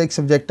 ਇਕਨੋਮਿਕਸ ਦਾ ਇੱਕ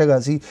ਸਬਜੈਕਟ ਹੈਗਾ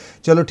ਸੀ,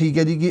 ਚਲੋ ਠੀਕ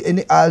ਹੈ ਜੀ ਕਿ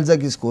ਇਹਨੇ IELTS ਦਾ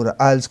ਕੀ ਸਕੋਰ ਹੈ,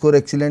 IELTS ਸਕੋਰ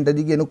ਐਕਸੀਲੈਂਟ ਹੈ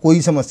ਜੀ ਕਿ ਇਹਨੂੰ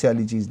ਕੋਈ ਸਮੱਸਿਆ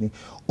ਵਾਲੀ ਚੀਜ਼ ਨਹੀਂ।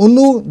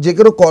 ਉਹਨੂੰ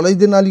ਜੇਕਰ ਉਹ ਕਾਲਜ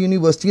ਦੇ ਨਾਲ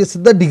ਯੂਨੀਵਰਸਿਟੀ ਹੈ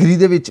ਸਿੱਧਾ ਡਿਗਰੀ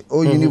ਦੇ ਵਿੱਚ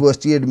ਉਹ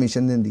ਯੂਨੀਵਰਸਿਟੀ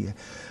ਐਡਮਿਸ਼ਨ ਦਿੰਦੀ ਹੈ।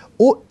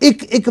 ਉਹ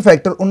ਇੱਕ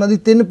ਫੈਕਟਰ ਉਹਨਾਂ ਦੀ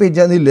 3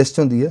 ਪੇਜਾਂ ਦੀ ਲਿਸਟ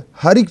ਹੁੰਦੀ ਹੈ,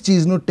 ਹਰ ਇੱਕ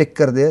ਚੀਜ਼ ਨੂੰ ਟਿਕ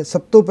ਕਰਦੇ ਆ।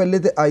 ਸਭ ਤੋਂ ਪਹਿਲੇ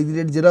ਤੇ ਅੱਜ ਦੀ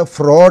ਡੇਟ ਜਿਹੜਾ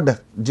ਫਰੋਡ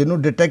ਜਿਹਨੂੰ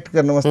ਡਿਟੈਕਟ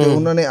ਕਰਨ ਵਾਸਤੇ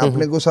ਉਹਨਾਂ ਨੇ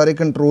ਆਪਣੇ ਕੋਲ ਸਾਰੇ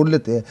ਕੰਟਰੋਲ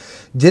ਲਿੱਤੇ ਆ,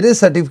 ਜਿਹੜੇ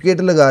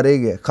ਸਰਟੀਫਿਕੇਟ ਲਗਾ ਰਹੇ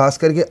ਗਏ ਖਾਸ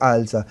ਕਰਕੇ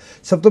IELTS ਆ।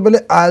 ਸਭ ਤੋਂ ਪਹਿਲੇ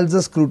IELTS ਦਾ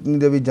ਸਕਰੂਟਨੀ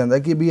ਦੇ ਵਿੱਚ ਜਾਂਦਾ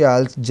ਕਿ ਵੀ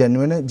IELTS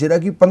ਜੈਨੂਇਨ ਹੈ, ਜਿਹੜਾ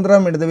ਕਿ 15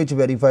 ਮਿੰਟ ਦੇ ਵਿੱਚ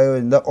ਵੈਰੀਫਾਈ ਹੋ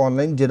ਜਾਂਦਾ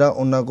ਆਨਲਾਈਨ, ਜਿਹੜਾ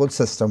ਉਹਨਾਂ ਕੋਲ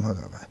ਸਿਸਟਮ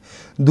ਹੈਗਾ ਵਾ।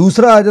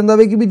 ਦੂਸਰਾ ਆ ਜਾਂਦਾ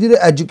ਵੇ ਕਿ ਵੀ ਜਿਹੜੇ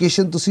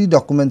ਐਜੂਕੇਸ਼ਨ ਤੁਸੀਂ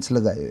ਡਾਕੂਮੈਂਟਸ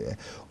ਲਗਾਏ ਹੋਏ ਆ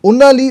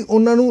ਉਹਨਾਂ ਲਈ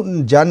ਉਹਨਾਂ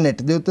ਨੂੰ ਜਾਂ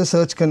ਨੈੱਟ ਦੇ ਉੱਤੇ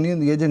ਸਰਚ ਕਰਨੀ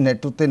ਹੁੰਦੀ ਹੈ, ਜੇ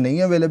ਨੈੱਟ ਉੱਤੇ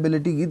ਨਹੀਂ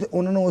ਅਵੇਲੇਬਿਲਿਟੀ ਗਈ ਤਾਂ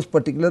ਉਹਨਾਂ ਨੂੰ ਉਸ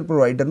ਪਰਟੀਕੂਲਰ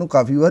ਪ੍ਰੋਵਾਈਡਰ ਨੂੰ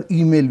ਕਾਫੀ ਵਾਰ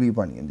ਈਮੇਲ ਵੀ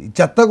ਪਾਣੀ ਹੁੰਦੀ।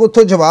 ਜਦ ਤੱਕ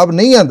ਉੱਥੋਂ ਜਵਾਬ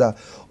ਨਹੀਂ ਆਉਂਦਾ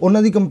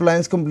ਉਹਨਾਂ ਦੀ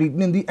ਕੰਪਲਾਇੰਸ ਕੰਪਲੀਟ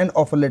ਨਹੀਂ ਹੁੰਦੀ ਐਂਡ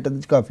ਆਫਰ ਲੈਟਰ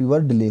ਵਿੱਚ ਕਾਫੀ ਵਾਰ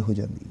ਡਿਲੇ ਹੋ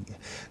ਜਾਂਦੀ ਹੈ।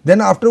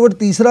 ਦੈਨ ਆਫਟਰਵਰਡ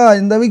ਤੀਸਰਾ ਆ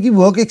ਜਾਂਦਾ ਵੀ ਕਿ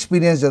ਵਰਕ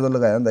ਐਕਸਪੀਰੀਅੰਸ ਜਦੋਂ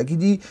ਲਗਾਇਆ ਹੁੰਦਾ ਕਿ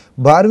ਜੀ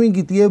 12ਵੀਂ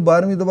ਕੀਤੀ ਹੈ,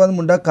 12ਵੀਂ ਤੋਂ ਬਾਅਦ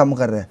ਮੁੰਡਾ ਕੰਮ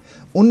ਕਰ ਰਿਹਾ,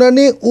 ਉਹਨਾਂ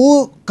ਨੇ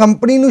ਉਹ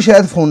ਕੰਪਨੀ ਨੂੰ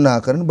ਸ਼ਾਇਦ ਫੋਨ ਨਾ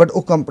ਕਰਨ ਬਟ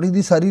ਉਹ ਕੰਪਨੀ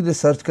ਦੀ ਸਾਰੀ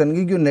ਰਿਸਰਚ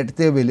ਕਰਨਗੇ ਕਿ ਉਹ ਨੈੱਟ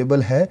 'ਤੇ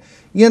ਅਵੇਲੇਬਲ ਹੈ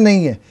ਜਾਂ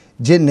ਨਹੀਂ ਹੈ।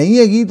 ਜੇ ਨਹੀਂ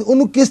ਹੈਗੀ ਤਾਂ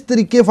ਉਹਨੂੰ ਕਿਸ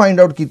ਤਰੀਕੇ ਫਾਈਂਡ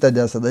ਆਊਟ ਕੀਤਾ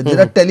ਜਾ ਸਕਦਾ।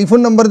 ਜਿਹੜਾ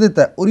ਟੈਲੀਫੋਨ ਨੰਬਰ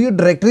ਦਿੱਤਾ ਉਹਦੀ ਉਹ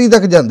ਡਾਇਰੈਕਟਰੀ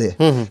ਤੱਕ ਜਾਂਦੇ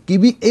ਆ ਕਿ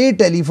ਵੀ ਇਹ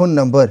ਟੈਲੀਫੋਨ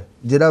ਨੰਬਰ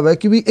ਜਿਹੜਾ ਵਾ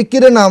ਕਿ ਵੀ ਇਹ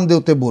ਕਿਹੜੇ ਨਾਮ ਦੇ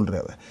ਉੱਤੇ ਬੋਲ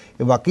ਰਿਹਾ ਵਾ,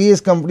 ਇਹ ਵਾਕਈ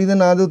ਇਸ ਕੰਪਨੀ ਦੇ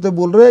ਨਾਂ ਦੇ ਉੱਤੇ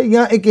ਬੋਲ ਰਿਹਾ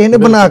ਜਾਂ ਇਹ ਕਿਸੇ ਨੇ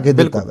ਬਣਾ ਕੇ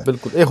ਦਿੱਤਾ ਵਾ।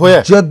 ਬਿਲਕੁਲ ਇਹ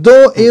ਹੋਇਆ।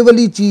 ਜਦੋਂ ਇਹ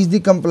ਵਾਲੀ ਚੀਜ਼ ਦੀ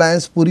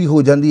ਕੰਪਲਾਇੰਸ ਪੂਰੀ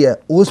ਹੋ ਜਾਂਦੀ ਹੈ,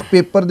 ਉਸ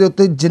ਪੇਪਰ ਦੇ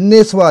ਉੱਤੇ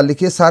ਜਿੰਨੇ ਸਵਾਲ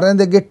ਲਿਖੇ ਸਾਰਿਆਂ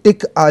ਦੇ ਅੱਗੇ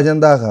ਟਿਕ ਆ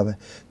ਜਾਂਦਾ ਹੈਗਾ ਵਾ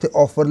ਤੇ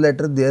offer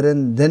letter there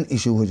and then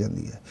issue ਹੋ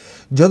ਜਾਂਦੀ ਹੈ।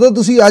 ਜਦੋਂ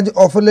ਤੁਸੀਂ ਅੱਜ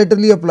ਆਫਰ ਲੈਟਰ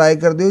ਲਈ ਅਪਲਾਈ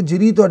ਕਰਦੇ ਹੋ,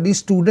 ਜਿਹੜੀ ਤੁਹਾਡੀ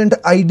ਸਟੂਡੈਂਟ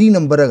ID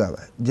ਨੰਬਰ ਹੈਗਾ ਵਾ,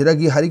 ਜਿਹੜਾ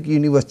ਕਿ ਹਰ ਇੱਕ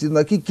ਯੂਨੀਵਰਸਿਟੀ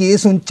ਦਾ ਕਿ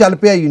ਕੇਸ ਹੁਣ ਚੱਲ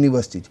ਪਿਆ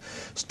ਯੂਨੀਵਰਸਿਟੀ 'ਚ,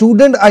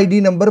 ਸਟੂਡੈਂਟ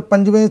ID ਨੰਬਰ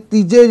 5ਵੇਂ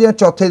 3ਜੇ ਜਾਂ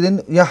 4ਥੇ ਦਿਨ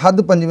ਜਾਂ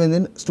ਹੱਦ 5ਵੇਂ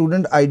ਦਿਨ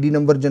ਸਟੂਡੈਂਟ ID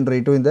ਨੰਬਰ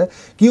ਜਨਰੇਟ ਹੋ ਜਾਂਦਾ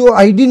ਕਿ ਉਹ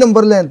ID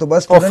ਨੰਬਰ ਲੈਣ ਤੋਂ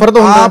ਬਾਅਦ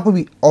ਆਪ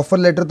ਵੀ ਆਫਰ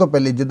ਲੈਟਰ ਤੋਂ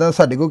ਪਹਿਲੇ ਜਿੱਦਾਂ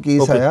ਸਾਡੇ ਕੋਲ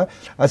ਕੇਸ ਆਇਆ,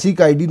 ਅਸੀਂ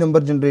ਇੱਕ ID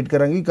ਨੰਬਰ ਜਨਰੇਟ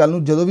ਕਰਾਂਗੇ। ਕੱਲ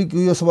ਨੂੰ ਜਦੋਂ ਵੀ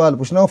ਕੋਈ ਉਹ ਸਵਾਲ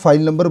ਪੁੱਛਣਾ ਉਹ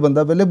ਫਾਈਲ ਨੰਬਰ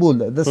ਬੰਦਾ ਪਹਿਲੇ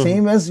ਬੋਲਦਾ। ਦ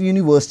ਸੇਮ ਐਸ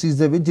ਯੂਨੀਵਰਸਿਟੀਜ਼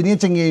ਦੇ ਵਿੱਚ ਜਿਹੜੀਆਂ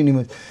ਚੰਗੀਆਂ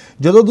ਯੂਨੀਵਰਸਿਟੀ,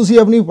 ਜਦੋਂ ਤੁਸੀਂ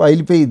ਆਪਣੀ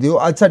ਫਾਈਲ ਭੇਜਦੇ ਹੋ,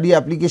 ਅੱਜ ਸਾਡੀ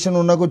ਐਪਲੀਕੇਸ਼ਨ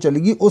ਉਹਨਾਂ ਕੋਲ ਚਲੀ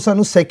ਗਈ, ਉਹ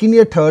ਸਾਨੂੰ ਸੈਕਿੰਡ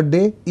ਜਾਂ ਥਰਡ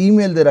ਡੇ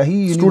ਈਮੇਲ ਦੇ ਰਾਹੀਂ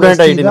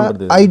ਯੂਨੀਵਰਸਿਟੀ ਦਾ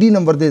ID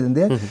ਨੰਬਰ ਦੇ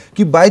ਦਿੰਦੇ ਆ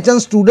ਕਿ ਬਾਈ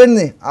ਚਾਂਸ ਸਟੂਡੈਂਟ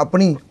ਨੇ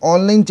ਆਪਣੀ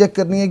ਆਨਲਾਈਨ ਚੈੱਕ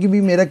ਕਰਨੀ ਹੈ ਕਿ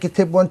ਵੀ ਮੇਰਾ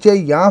ਕਿੱਥੇ ਪਹੁੰਚਿਆ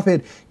ਜਾਂ ਫਿਰ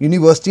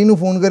ਯੂਨੀਵਰਸਿਟੀ ਨੂੰ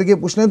ਫੋਨ ਕਰਕੇ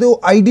ਪੁੱਛਣਾ ਤੇ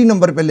ਉਹ ID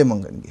ਨੰਬਰ ਪਹਿਲੇ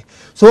ਮੰਗਣਗੇ।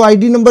 ਸੋ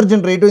ID ਨੰਬਰ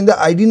ਜਨਰੇਟ ਹੋ ਜਾਂਦਾ।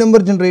 ID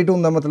ਨੰਬਰ ਜਨਰੇਟ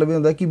ਹੋਣ ਦਾ ਮਤਲਬ ਇਹ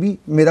ਹੁੰਦਾ ਕਿ ਵੀ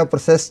ਮੇਰਾ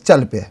ਪ੍ਰੋਸੈਸ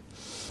ਚੱਲ ਪਿਆ।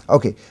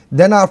 ਓਕੇ,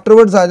 ਦੈਨ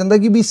ਆਫਟਰਵਰਡਸ ਆ ਜਾਂਦਾ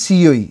ਕਿ ਵੀ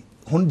COE।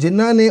 ਹੁਣ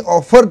ਜਿਨ੍ਹਾਂ ਨੇ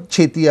ਆਫਰ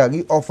ਛੇਤੀ ਆ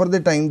ਗਈ, ਆਫਰ ਦੇ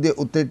ਟਾਈਮ ਦੇ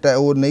ਉੱਤੇ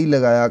ਉਹ ਨਹੀਂ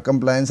ਲਗਾਇਆ,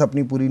 ਕੰਪਲਾਇੰਸ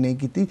ਆਪਣੀ ਪੂਰੀ ਨਹੀਂ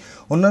ਕੀਤੀ,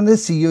 ਉਹਨਾਂ ਨੇ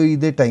COE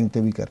ਦੇ ਟਾਈਮ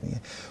ਤੇ ਵੀ ਕਰਨੀ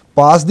ਹੈ।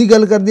 ਪਾਸ ਦੀ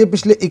ਗੱਲ ਕਰਦੀ ਹੈ,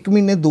 ਪਿਛਲੇ 1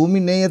 ਮਹੀਨੇ 2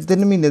 ਮਹੀਨੇ ਜਾਂ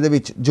 3 ਮਹੀਨੇ ਦੇ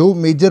ਵਿੱਚ ਜੋ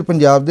ਮੇਜਰ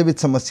ਪੰਜਾਬ ਦੇ ਵਿੱਚ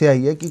ਸਮੱਸਿਆ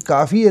ਆਈ ਹੈ ਕਿ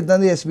ਕਾਫੀ ਇੱਦਾਂ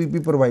ਦੇ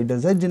SVP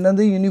ਪ੍ਰੋਵਾਈਡਰਸ ਹੈ ਜਿਨ੍ਹਾਂ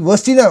ਦੇ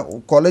ਯੂਨੀਵਰਸਿਟੀ ਨਾਲ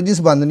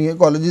ਕਾਲਜਿਸ ਬੰਦ ਨਹੀਂ ਹੈ,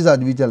 ਕਾਲਜਿਸ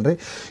ਅੱਜ ਵੀ ਚੱਲ ਰਹੇ,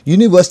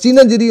 ਯੂਨੀਵਰਸਿਟੀ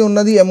ਨਾਲ ਜਿਹੜੀ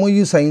ਉਹਨਾਂ ਦੀ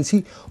MOU ਸਾਈਨ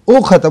ਸੀ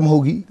ਉਹ ਖਤਮ ਹੋ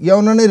ਗਈ ਜਾਂ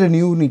ਉਹਨਾਂ ਨੇ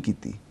ਰੀਨਿਊ ਨਹੀਂ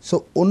ਕੀਤੀ।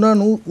 ਸੋ ਉਹਨਾਂ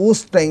ਨੂੰ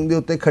ਉਸ ਟਾਈਮ ਦੇ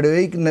ਉੱਤੇ ਖੜੇ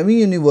ਹੋਏ ਇੱਕ ਨਵੀਂ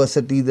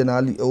ਯੂਨੀਵਰਸਿਟੀ ਦੇ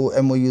ਨਾਲ ਉਹ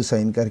MOU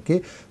ਸਾਈਨ ਕਰਕੇ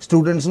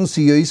ਸਟੂਡੈਂਟਸ ਨੂੰ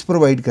COEs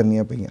ਪ੍ਰੋਵਾਈਡ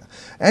ਕਰਨੀਆਂ ਪਈਆਂ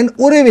ਐਂਡ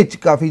ਉਹਦੇ ਵਿੱਚ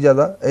ਕਾਫੀ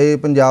ਜ਼ਿਆਦਾ ਇਹ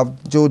ਪੰਜਾਬ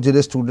ਜੋ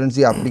ਜਿਹੜੇ ਸਟੂਡੈਂਟਸ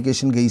ਦੀ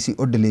ਐਪਲੀਕੇਸ਼ਨ ਗਈ ਸੀ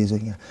ਉਹ ਡਿਲੇਜ਼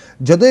ਹੋਈਆਂ।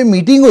 ਜਦੋਂ ਇਹ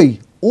ਮੀਟਿੰਗ ਹੋਈ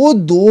ਉਹ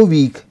 2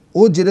 ਵੀਕ,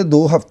 ਉਹ ਜਿਹੜੇ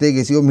 2 ਹਫ਼ਤੇ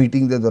ਗਏ ਸੀ ਉਹ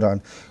ਮੀਟਿੰਗ ਦੇ ਦੌਰਾਨ,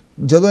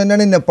 ਜਦੋਂ ਇਹਨਾਂ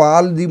ਨੇ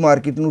ਨੇਪਾਲ ਦੀ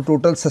ਮਾਰਕੀਟ ਨੂੰ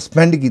ਟੋਟਲ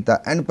ਸਸਪੈਂਡ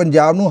ਕੀਤਾ ਐਂਡ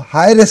ਪੰਜਾਬ ਨੂੰ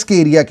ਹਾਈ ਰਿਸਕ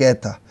ਏਰੀਆ ਕਹਿ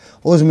ਦਿੱਤਾ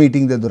ਉਸ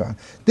ਮੀਟਿੰਗ ਦੇ ਦੌਰਾਨ,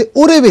 ਤੇ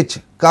ਉਹਦੇ ਵਿੱਚ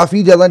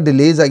ਕਾਫੀ ਜ਼ਿਆਦਾ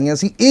ਡਿਲੇਜ਼ ਆਈਆਂ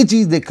ਸੀ। ਇਹ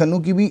ਚੀਜ਼ ਦੇਖਣ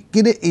ਨੂੰ ਕਿ ਵੀ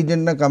ਕਿਹੜੇ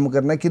ਏਜੰਟ ਨਾਲ ਕੰਮ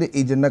ਕਰਨਾ, ਕਿਹੜੇ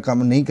ਏਜੰਟ ਨਾਲ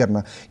ਕੰਮ ਨਹੀਂ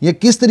ਕਰਨਾ, ਜਾਂ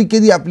ਕਿਸ ਤਰੀਕੇ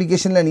ਦੀ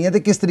ਐਪਲੀਕੇਸ਼ਨ ਲੈਣੀ ਹੈ ਤੇ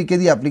ਕਿਸ ਤਰੀਕੇ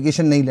ਦੀ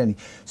ਐਪਲੀਕੇਸ਼ਨ ਨਹੀਂ ਲੈਣੀ।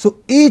 ਸੋ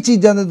ਇਹ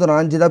ਚੀਜ਼ਾਂ ਦੇ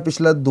ਦੌਰਾਨ ਜਿਹੜਾ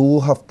ਪਿਛਲਾ 2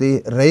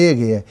 ਹਫ਼ਤੇ ਰਹੇ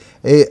ਹੈਗੇ ਹੈ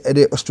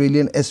ਇਹਦੇ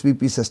ਆਸਟ੍ਰੇਲੀਅਨ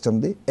SVP ਸਿਸਟਮ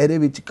ਦੇ, ਇਹਦੇ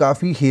ਵਿੱਚ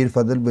ਕਾਫੀ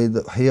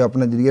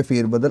ਆਪਣਾ ਜਿਹੜੀ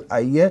ਫੇਰ ਬਦਲ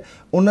ਆਈ ਹੈ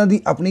ਉਹਨਾਂ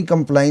ਦੀ ਆਪਣੀ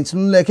ਕੰਪਲਾਇੰਸ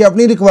ਨੂੰ ਲੈ ਕੇ,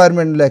 ਆਪਣੀ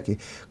ਰਿਕੁਆਇਰਮੈਂਟ ਨੂੰ ਲੈ ਕੇ।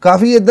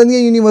 ਕਾਫੀ ਇੱਦਾਂ ਦੀਆਂ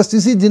ਯੂਨੀਵਰਸਿਟੀ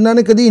ਸੀ ਜਿਨ੍ਹਾਂ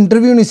ਨੇ ਕਦੀ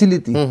ਇੰਟਰਵਿਊ ਨਹੀਂ ਸੀ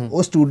ਲਿੱਤੀ,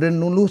 ਉਹ ਸਟੂਡੈਂਟ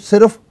ਨੂੰ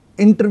ਸਿਰਫ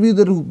ਇੰਟਰਵਿਊ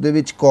ਦੇ ਰੂਪ ਦੇ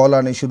ਵਿੱਚ ਕਾਲ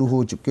ਆਉਣੇ ਸ਼ੁਰੂ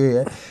ਹੋ ਚੁੱਕੇ ਹੋਏ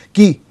ਹੈ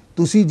ਕਿ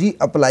ਤੁਸੀਂ ਜੀ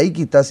ਅਪਲਾਈ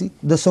ਕੀਤਾ ਸੀ,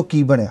 ਦੱਸੋ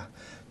ਕੀ ਬਣਿਆ।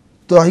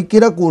 ਤੁਸੀਂ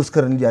ਕਿਹੜਾ ਕੋਰਸ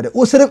ਕਰਨ ਜਾ ਰਹੇ ਹੋ।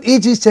 ਉਹ ਸਿਰਫ ਇਹ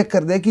ਚੀਜ਼ ਚੈੱਕ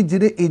ਕਰਦੇ ਆ ਕਿ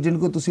ਜਿਹੜੇ ਏਜੰਟ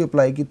ਕੋ ਤੁਸੀਂ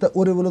ਅਪਲਾਈ ਕੀਤਾ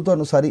ਉਹਦੇ ਵੱਲੋਂ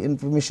ਤੁਹਾਨੂੰ ਸਾਰੀ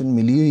ਇਨਫੋਰਮੇਸ਼ਨ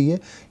ਮਿਲੀ ਹੋਈ ਹੈ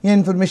ਜਾਂ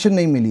ਇਨਫੋਰਮੇਸ਼ਨ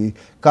ਨਹੀਂ ਮਿਲੀ ਹੋਈ।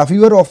 ਕਾਫੀ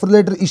ਵਾਰ ਆਫਰ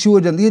ਲੈਟਰ ਇਸ਼ੂ ਹੋ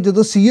ਜਾਂਦੀ ਹੈ,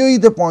 ਜਦੋਂ COE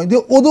ਤੇ ਪਹੁੰਚਦੇ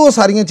ਹੋ ਉਦੋਂ ਉਹ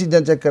ਸਾਰੀਆਂ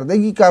ਚੀਜ਼ਾਂ ਚੈੱਕ ਕਰਦੇ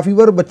ਕਿ ਕਾਫੀ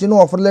ਵਾਰ ਬੱਚੇ ਨੂੰ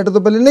ਆਫਰ ਲੈਟਰ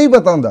ਤੋਂ ਪਹਿਲੇ ਨਹੀਂ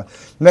ਪਤਾ ਹੁੰਦਾ।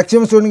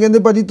 ਮੈਕਸਿਮਮ ਸਟੂਡੈਂਟ ਕਹਿੰਦੇ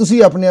ਭਾਜੀ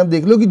ਤੁਸੀਂ ਆਪਣੇ ਆਪ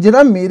ਦੇਖ ਲਓ ਕਿ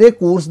ਜਿਹੜਾ ਮੇਰੇ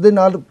ਕੋਰਸ ਦੇ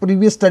ਨਾਲ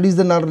ਪ੍ਰੀਵੀਅਸ ਸਟੱਡੀਜ਼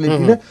ਦੇ ਨਾਲ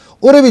ਰਿਲੇਟਿਡ ਹੈ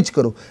ਉਹਦੇ ਵਿੱਚ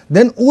ਕਰੋ।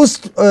 ਦੈਨ ਉਸ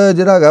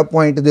ਜਿਹੜਾ ਹੈਗਾ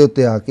ਪੁਆਇੰਟ ਦੇ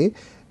ਉੱਤੇ ਆ ਕੇ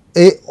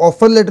ਇਹ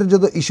ਆਫਰ ਲੈਟਰ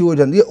ਜਦੋਂ ਇਸ਼ੂ ਹੋ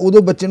ਜਾਂਦੀ ਹੈ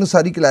ਉਦੋਂ ਬੱਚੇ ਨੂੰ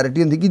ਸਾਰੀ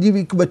ਕਲੈਰਿਟੀ ਹੁੰਦੀ ਕਿ ਜੀ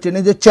ਇੱਕ ਬੱਚੇ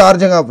ਨੇ ਜੇ 4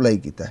 ਜਗ੍ਹਾ ਅਪਲਾਈ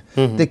ਕੀਤਾ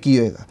ਤੇ ਕੀ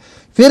ਹੋਏਗਾ।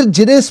 ਫਿਰ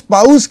ਜਿਹੜੇ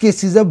ਸਪਾਊਸ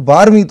ਕੇਸਿਸ ਹੈ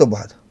 12ਵੀਂ ਤੋਂ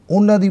ਬਾਅਦ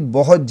ਉਹਨਾਂ ਦੀ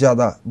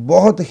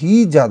ਬਹੁਤ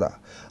ਹੀ ਜ਼ਿਆਦਾ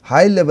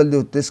ਹਾਈ ਲੈਵਲ ਦੇ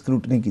ਉੱਤੇ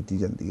ਸਕਰੂਟਨੀ ਕੀਤੀ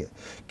ਜਾਂਦੀ ਹੈ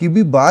ਕਿ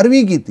ਵੀ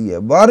 12ਵੀਂ ਕੀਤੀ ਹੈ,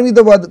 12ਵੀਂ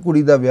ਤੋਂ ਬਾਅਦ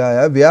ਕੁੜੀ ਦਾ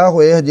ਵਿਆਹ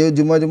ਹੋਇਆ ਹਜੇ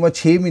ਜੁਮਾ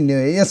 6 ਮਹੀਨੇ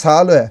ਹੋਏ ਜਾਂ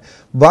ਸਾਲ ਹੋਇਆ,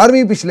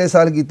 12ਵੀਂ ਪਿਛਲੇ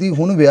ਸਾਲ ਕੀਤੀ,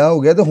 ਹੁਣ ਵਿਆਹ ਹੋ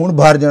ਗਿਆ ਤੇ ਹੁਣ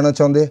ਬਾਹਰ ਜਾਣਾ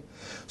ਚਾਹੁੰਦੇ।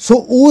 ਸੋ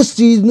ਉਸ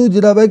ਚੀਜ਼ ਨੂੰ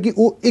ਜਿਹੜਾ ਵਾ ਕਿ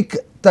ਉਹ ਇੱਕ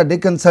ਤੁਹਾਡੇ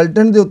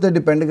ਕੰਸਲਟੈਂਟ ਦੇ ਉੱਤੇ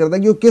ਡਿਪੈਂਡ ਕਰਦਾ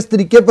ਕਿ ਉਹ ਕਿਸ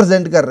ਤਰੀਕੇ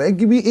ਪ੍ਰੈਜ਼ੈਂਟ ਕਰ ਰਿਹਾ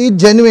ਕਿ ਵੀ ਇਹ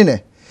ਜੈਨੂਇਨ ਹੈ।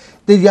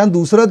 ਤੇ ਜਾਂ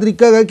ਦੂਸਰਾ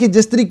ਤਰੀਕਾ ਹੈਗਾ ਕਿ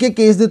ਜਿਸ ਤਰੀਕੇ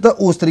ਕੇਸ ਦਿੱਤਾ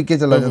ਉਸ ਤਰੀਕੇ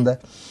ਚਲਾ ਜਾਂਦਾ ਹੈ।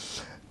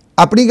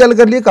 ਆਪਣੀ ਗੱਲ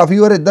ਕਰ ਲਈਏ, ਕਾਫੀ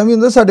ਵਾਰ ਇਦਾਂ ਵੀ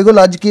ਹੁੰਦਾ ਸਾਡੇ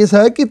ਕੋਲ ਅੱਜ ਕੇਸ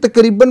ਹੈ ਕਿ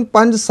ਤਕਰੀਬਨ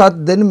 5-7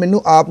 ਦਿਨ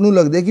ਮੈਨੂੰ ਆਪ ਨੂੰ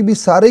ਲੱਗਦੇ ਕਿ ਵੀ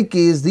ਸਾਰੇ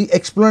ਕੇਸ ਦੀ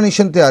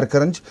ਐਕਸਪਲੇਨੇਸ਼ਨ ਤਿਆਰ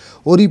ਕਰਨ 'ਚ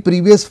ਉਹਦੀ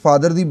ਪ੍ਰੀਵੀਅਸ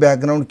ਫਾਦਰ ਦੀ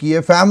ਬੈਕਗਰਾਊਂਡ ਕੀ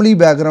ਹੈ, ਫੈਮਿਲੀ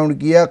ਬੈਕਗਰਾਊਂਡ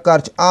ਕੀ ਹੈ, ਘਰ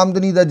 'ਚ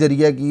ਆਮਦਨੀ ਦਾ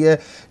ਜ਼ਰੀਆ ਕੀ ਹੈ,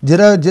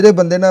 ਜਿਹੜੇ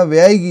ਬੰਦੇ ਨਾਲ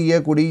ਵਿਆਹੀ ਗਈ ਹੈ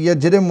ਕੁੜੀ ਜਾਂ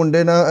ਜਿਹੜੇ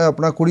ਮੁੰਡੇ ਨਾਲ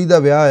ਆਪਣਾ ਕੁੜੀ ਦਾ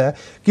ਵਿਆਹ ਹੈ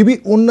ਕਿ ਵੀ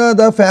ਉਹਨਾਂ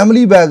ਦਾ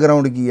ਫੈਮਿਲੀ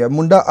ਬੈਕਗਰਾਊਂਡ ਕੀ ਹੈ,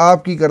 ਮੁੰਡਾ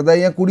ਆਪ ਕੀ ਕਰਦਾ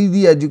ਜਾਂ ਕੁੜੀ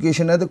ਦੀ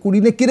ਐਜੂਕੇਸ਼ਨ ਹੈ ਤੇ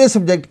ਕੁੜੀ ਨੇ ਕਿਹੜੇ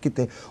ਸਬਜੈਕਟ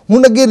ਕੀਤੇ,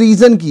 ਹੁਣ ਅੱਗੇ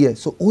ਰੀਜ਼ਨ ਕੀ ਹੈ।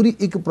 ਸੋ ਉਹਦੀ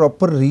ਇੱਕ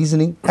ਪ੍ਰੋਪਰ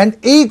ਰੀਜ਼ਨਿੰਗ ਐਂਡ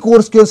ਇਹ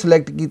ਕੋਰਸ ਕਿਉਂ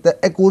ਸਿਲੈਕਟ ਕੀਤਾ,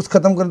 ਇਹ ਕੋਰਸ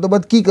ਖਤਮ ਕਰਨ ਤੋਂ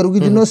ਬਾਅਦ ਕੀ ਕਰੂਗੀ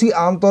ਜਿਹਨੂੰ ਅਸੀਂ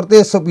ਆਮ ਤੌਰ ਤੇ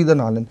SOP ਦਾ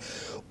ਨਾਂ ਲੈਣ।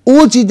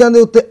 ਉਹ ਚੀਜ਼ਾਂ ਦੇ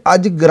ਉੱਤੇ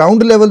ਅੱਜ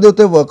ਗਰਾਊਂਡ ਲੈਵਲ ਦੇ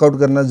ਉੱਤੇ ਵਰਕਆਊਟ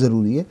ਕਰਨਾ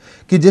ਜ਼ਰੂਰੀ ਹੈ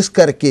ਕਿ ਜਿਸ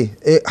ਕਰਕੇ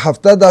ਇਹ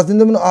ਹਫਤਾ 10 ਦਿਨ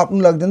ਦੇ ਮੈਨੂੰ ਆਪ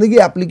ਨੂੰ ਲੱਗ ਜਾਂਦਾ ਕਿ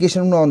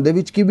ਐਪਲੀਕੇਸ਼ਨ ਬਣਾਉਣ ਦੇ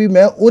ਵਿੱਚ ਕਿ ਵੀ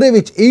ਮੈਂ ਉਹਦੇ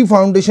ਵਿੱਚ ਇਹ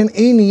ਫਾਊਂਡੇਸ਼ਨ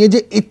ਇਹ ਨਹੀਂ ਹੈ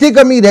ਜੇ ਇੱਥੇ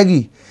ਕਮੀ ਰਹਿ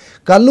ਗਈ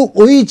ਕੱਲ ਨੂੰ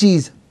ਉਹੀ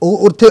ਚੀਜ਼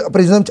ਉਹ ਉੱਥੇ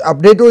ਪ੍ਰਿਜ਼ਮ 'ਚ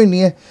ਅਪਡੇਟ ਹੋਈ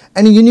ਨਹੀਂ ਹੈ।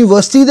 ਐਂਡ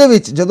ਯੂਨੀਵਰਸਿਟੀ ਦੇ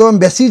ਵਿੱਚ ਜਦੋਂ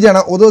ਐਮਬੈਸੀ ਜਾਣਾ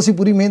ਉਦੋਂ ਅਸੀਂ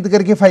ਪੂਰੀ ਮਿਹਨਤ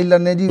ਕਰਕੇ ਫਾਈਲ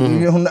ਲਾਉਂਦੇ ਜੀ,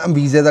 ਹੁਣ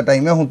ਵੀਜ਼ੇ ਦਾ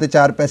ਟਾਈਮ ਹੈ, ਹੁਣ ਤੇ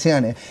 4 ਪੈਸੇ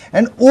ਆਣੇ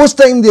ਐਂਡ ਉਸ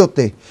ਟਾਈਮ ਦੇ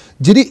ਉੱਤੇ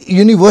ਜਿਹੜੀ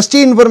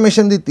ਯੂਨੀਵਰਸਿਟੀ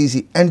ਇਨਫੋਰਮੇਸ਼ਨ ਦਿੱਤੀ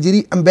ਸੀ ਐਂਡ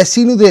ਜਿਹੜੀ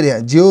ਐਮਬੈਸੀ ਨੂੰ ਦੇ ਰਿਹਾ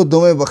ਜੇ ਉਹ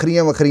ਦੋਵੇਂ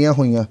ਵੱਖਰੀਆਂ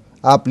ਹੋਈਆਂ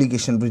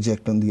ਐਪਲੀਕੇਸ਼ਨ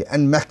ਰਿਜੈਕਟ ਹੁੰਦੀ ਹੈ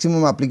ਐਂਡ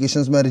ਮੈਕਸਿਮਮ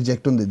ਐਪਲੀਕੇਸ਼ਨਸ ਮੈਂ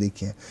ਰਿਜੈਕਟ ਹੁੰਦੇ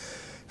ਦੇਖੇ।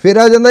 ਫਿਰ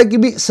ਆ ਜਾਂਦਾ ਕਿ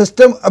ਵੀ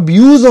ਸਿਸਟਮ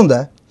ਅਬਿਊਜ਼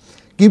ਹੁੰਦਾ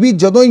ਕਿ ਵੀ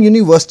ਜਦੋਂ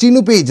ਯੂਨੀਵਰਸਿਟੀ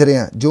ਨੂੰ ਭੇਜ ਰਹੇ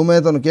ਹਾਂ, ਜੋ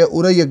ਮੈਂ ਤੁਹਾਨੂੰ ਕਿਹਾ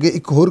ਉਹਦਾ ਹੀ ਅੱਗੇ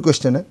ਇੱਕ ਹੋਰ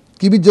ਕੁਐਸਚਨ ਹੈ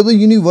ਕਿ ਵੀ ਜਦੋਂ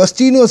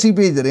ਯੂਨੀਵਰਸਿਟੀ ਨੂੰ ਅਸੀਂ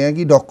ਭੇਜ ਰਹੇ ਹਾਂ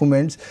ਕਿ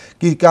ਡਾਕੂਮੈਂਟਸ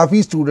ਕਿ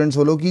ਕਾਫੀ ਸਟੂਡੈਂਟਸ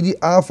ਵੱਲੋਂ ਕਿ ਜੀ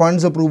ਆਹ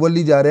ਫੰਡਸ ਅਪਰੂਵਲ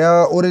ਲਈ ਜਾ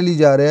ਰਿਹਾ, ਉਹਦੇ ਲਈ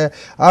ਜਾ ਰਿਹਾ,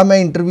 ਆਹ ਮੈਂ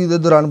ਇੰਟਰਵਿਊ ਦੇ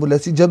ਦੌਰਾਨ ਬੋਲਿਆ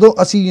ਸੀ। ਜਦੋਂ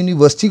ਅਸੀਂ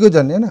ਯੂਨੀਵਰਸਿਟੀ ਕੋ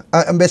ਜਾਂਦੇ ਹਾਂ ਨਾ,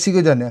 ਐਮਬੈਸੀ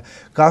ਕੋ ਜਾਂਦੇ ਹਾਂ,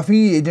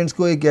 ਕਾਫੀ ਏਜੰਟਸ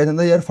ਕੋ ਇਹ ਕਿਹਾ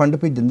ਜਾਂਦਾ ਯਾਰ ਫੰਡ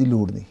ਭੇਜਣ ਦੀ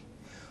ਲੋੜ ਨਹੀਂ।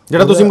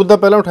 ਜਿਹੜਾ ਤੁਸੀਂ ਮੁੱਦਾ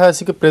ਪਹਿਲਾਂ ਉਠਾਇਆ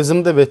ਸੀ ਕਿ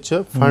ਪ੍ਰਿਜ਼ਮ ਦੇ ਵਿੱਚ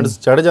ਫੰਡਸ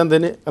ਚੜ ਜਾਂਦੇ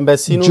ਨੇ,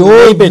 ਐਮਬੈਸੀ ਨੂੰ ਜੋ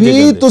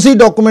ਵੀ ਤੁਸੀਂ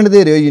ਡਾਕੂਮੈਂਟ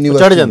ਦੇ ਰਹੇ ਹੋ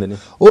ਯੂਨੀਵਰਸਿਟੀ ਚੜ ਜਾਂਦੇ ਨੇ,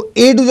 ਉਹ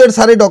A to Z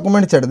ਸਾਰੇ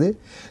ਡਾਕੂਮੈਂਟ ਚੜਦੇ।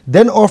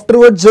 ਦੈਨ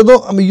ਆਫਟਰਵਰਡ ਜਦੋਂ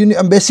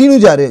ਐਮਬੈਸੀ ਨੂੰ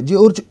ਜਾ ਰਹੇ ਜੇ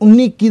ਉਹ 'ਚ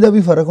 19-21 ਦਾ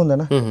ਵੀ ਫਰਕ ਹੁੰਦਾ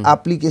ਨਾ,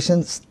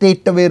 ਐਪਲੀਕੇਸ਼ਨ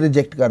ਸਟੇਟ ਅਵੇ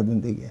ਰਿਜੈਕਟ ਕਰ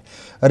ਦਿੰਦੇ ਹੈ।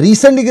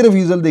 ਰੀਸੈਂਟ ਇੱਕ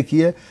ਰਿਫਿਊਜ਼ਲ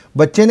ਦੇਖੀ ਹੈ,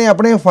 ਬੱਚੇ ਨੇ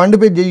ਆਪਣੇ ਫੰਡ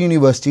ਭੇਜੇ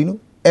ਯੂਨੀਵਰਸਿਟੀ ਨੂੰ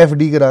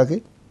FD ਕਰਾ ਕੇ,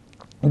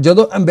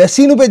 ਜਦੋਂ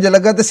ਐਮਬੈਸੀ ਨੂੰ ਭੇਜਣ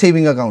ਲੱਗਾ ਤੇ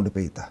ਸੇਵਿੰਗ ਅਕਾਊਂਟ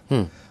ਭੇਜਤਾ,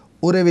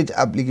 ਉਹਦੇ ਵਿੱਚ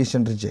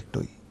ਐਪਲੀਕੇਸ਼ਨ ਰਿਜੈਕਟ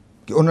ਹੋਈ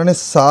ਕਿ ਉਹਨਾਂ ਨੇ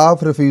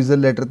ਸਾਫ਼ ਰਿਫਿਊਜ਼ਲ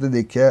ਲੈਟਰ ਤੇ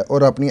ਦੇਖਿਆ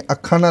ਔਰ ਆਪਣੀਆਂ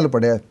ਅੱਖਾਂ ਨਾਲ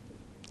ਪੜ੍ਹਿਆ।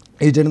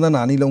 ਏਜੰਟ ਦਾ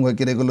ਨਾਂ ਨਹੀਂ ਲਊਂਗਾ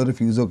ਕਿਹਦੇ ਕੋਲੋਂ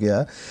ਰਿਫਿਊਜ਼ ਹੋ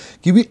ਗਿਆ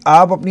ਕਿ ਵੀ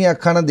ਆਪ ਆਪਣੀਆਂ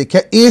ਅੱਖਾਂ ਨਾਲ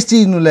ਦੇਖਿਆ ਇਸ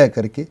ਚੀਜ਼ ਨੂੰ ਲੈ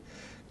ਕਰਕੇ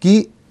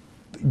ਕਿ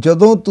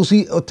ਜਦੋਂ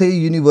ਤੁਸੀਂ ਉੱਥੇ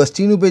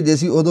ਯੂਨੀਵਰਸਿਟੀ ਨੂੰ ਭੇਜੇ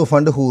ਸੀ ਉਦੋਂ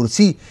ਫੰਡ ਹੋਰ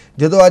ਸੀ,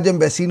 ਜਦੋਂ ਅੱਜ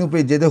ਐਮਬੈਸੀ ਨੂੰ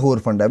ਭੇਜੇ ਤੇ ਹੋਰ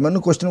ਫੰਡ ਹੈ।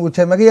 ਮੈਨੂੰ ਕੁਐਸਚਨ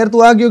ਪੁੱਛਿਆ, ਮੈਂ ਕਿਹਾ ਯਾਰ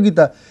ਤੂੰ ਆ ਕਿਉਂ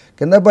ਕੀਤਾ?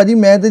 ਕਹਿੰਦਾ ਭਾਜੀ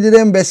ਮੈਂ ਤੇ ਜਿਹੜੇ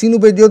ਐਮਬੈਸੀ ਨੂੰ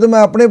ਭੇਜੇ ਉਹ ਤਾਂ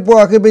ਮੈਂ ਆਪਣੇ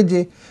ਪਵਾ ਕੇ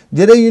ਭੇਜੇ,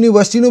 ਜਿਹੜੇ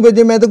ਯੂਨੀਵਰਸਿਟੀ ਨੂੰ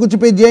ਭੇਜੇ ਮੈਂ ਤਾਂ ਕੁਝ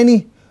ਭੇਜਿਆ ਹੀ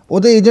ਨਹੀਂ,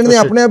 ਉਹਦੇ ਏਜੰਟ ਨੇ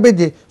ਆਪਣੇ ਆਪ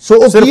ਭੇਜੇ। ਸੋ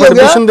ਉਹ ਕੀ ਹੋ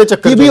ਗਿਆ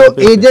ਕਿ ਵੀ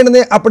ਉਹ ਏਜੰਟ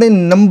ਨੇ ਆਪਣੇ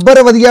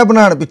ਨੰਬਰ ਵਧੀਆ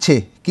ਬਣਾਉਣ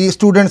ਪਿੱਛੇ ਕਿ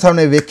ਸਟੂਡੈਂਟ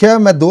ਸਾਹਮਣੇ ਵੇਖਿਆ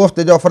ਮੈਂ 2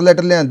 ਹਫ਼ਤੇ 'ਚ ਆਫਰ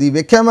ਲੈਟਰ ਲਿਆਂਦੀ,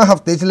 ਵੇਖਿਆ ਮੈਂ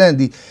ਹਫ਼ਤੇ 'ਚ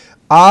ਲਿਆਂਦੀ,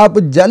 ਆਪ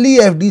ਜਾਲੀ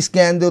FD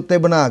ਸਕੈਨ ਦੇ ਉੱਤੇ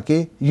ਬਣਾ ਕੇ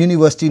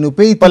ਯੂਨੀਵਰਸਿਟੀ ਨੂੰ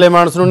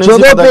ਭੇਜਤੀ।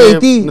 ਜਦੋਂ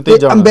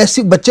ਭੇਜਤੀ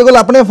ਐਮਬੈਸੀ ਬੱਚੇ ਕੋਲ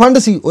ਆਪਣੇ ਫੰਡ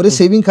ਸੀ, ਉਹਦੇ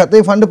ਸੇਵਿੰਗ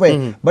ਖਾਤੇ ਫੰਡ ਪਏ,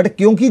 ਬਟ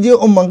ਕਿਉਂਕਿ ਜੇ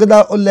ਉਹ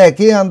ਮੰਗਦਾ ਉਹ ਲੈ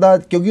ਕੇ ਆਂਦਾ,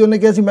 ਕਿਉਂਕਿ ਉਹਨੇ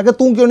ਕਿਹਾ ਸੀ ਮੈਂ ਕਿਹਾ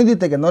ਤੂੰ ਕਿਉਂ ਨਹੀਂ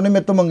ਦਿੱਤੇ, ਕਹਿੰਦਾ ਉਹਨੇ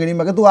ਮੇਰੇ ਤੋਂ ਮੰਗਣੀ,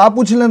 ਮੈਂ ਕਿਹਾ ਤੂੰ ਆਪ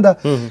ਪੁੱਛ ਲੈਂਦਾ।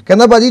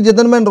 ਕਹਿੰਦਾ ਭਾਜੀ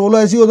ਜਦੋਂ ਮੈਂ ਐਨਰੋਲ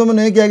ਹੋਇਆ ਸੀ ਉਦੋਂ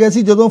ਮੈਨੂੰ ਇਹ ਕਿਹਾ ਗਿਆ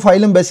ਸੀ ਜਦੋਂ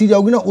ਫਾਈਲ ਐਮਬੈਸੀ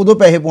ਜਾਊਗੀ ਨਾ ਉਦੋਂ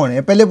ਪੈਸੇ ਪਵਾਉਣੇ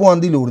ਆ, ਪਹਿਲੇ ਪਵਾਉਣ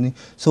ਦੀ ਲੋੜ ਨਹੀਂ।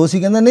 ਸੋ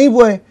ਅਸੀਂ ਕਹਿੰਦਾ ਨਹੀਂ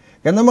ਪਵਾਏ,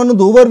 ਕਹਿੰਦਾ ਮੈਂ ਉਹਨੂੰ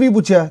 2 ਵਾਰ ਵੀ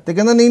ਪੁੱਛਿਆ ਤੇ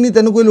ਕਹਿੰਦਾ ਨਹੀਂ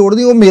ਤੈਨੂੰ ਕੋਈ ਲੋੜ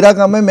ਨਹੀਂ, ਉਹ ਮੇਰਾ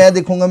ਕੰਮ ਹੈ, ਮੈਂ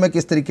ਦੇਖੂੰਗਾ ਮੈਂ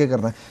ਕਿਸ ਤਰੀਕੇ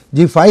ਕਰਨਾ।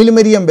 ਜੀ ਫਾਈਲ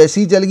ਮੇਰੀ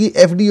ਐਮਬੈਸੀ ਚਲ ਗਈ,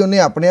 FD ਉਹਨੇ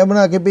ਆਪਣੇ ਆਪ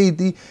ਬਣਾ ਕੇ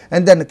ਭੇਜਤੀ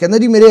ਐਂਡ ਦੈਨ ਕਹਿੰਦਾ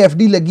ਜੀ ਮੇਰੇ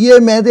FD ਲੱਗੀ ਹੈ,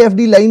 ਮੈਂ ਤੇ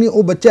FD ਲਾਈ ਨਹੀਂ।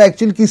 ਉਹ ਬੱਚਾ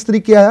ਐਕਚੁਅਲ ਕਿਸ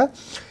ਤਰੀਕੇ ਆਇਆ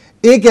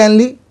ਇਹ ਕਹਿਣ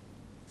ਲਈ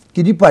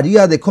ਕਿ ਜੀ ਭਾਜੀ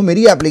ਆ ਦੇਖੋ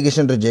ਮੇਰੀ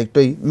ਐਪਲੀਕੇਸ਼ਨ ਰਿਜੈਕਟ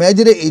ਹੋਈ, ਮੈਂ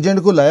ਜਿਹੜੇ ਏਜੰਟ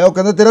ਕੋਲ ਲਾਇਆ ਉਹ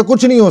ਕਹਿੰਦਾ ਤੇਰਾ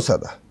ਕੁਝ ਨਹੀਂ ਹੋ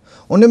ਸਕਦਾ,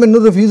 ਉਹਨੇ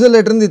ਮੈਨੂੰ ਰਿਫਿਊਜ਼ਲ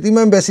ਲੈਟਰ ਨਹੀਂ ਦਿੱਤੀ,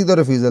 ਮੈਂ ਐਮਬੈਸੀ ਤੋਂ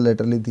ਰਿਫਿਊਜ਼ਲ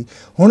ਲੈਟਰ ਲਿੱਤੀ।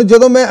 ਹੁਣ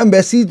ਜਦੋਂ ਮੈਂ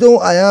ਐਮਬੈਸੀ ਤੋਂ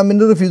ਆਇਆ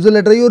ਮੈਨੂੰ ਰਿਫਿਊਜ਼ਲ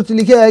ਲੈਟਰ ਆਈ, ਉਹਦੇ 'ਚ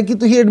ਲਿਖਿਆ ਆਇਆ ਕਿ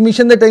ਤੁਸੀਂ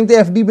ਐਡਮਿਸ਼ਨ ਦੇ ਟਾਈਮ ਤੇ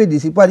FD ਭੇਜੀ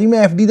ਸੀ। ਭਾਜੀ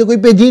ਮੈਂ FD ਤੇ ਕੋਈ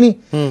ਭੇਜੀ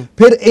ਨਹੀਂ।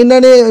 ਫਿਰ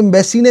ਇਹਨਾਂ ਨੇ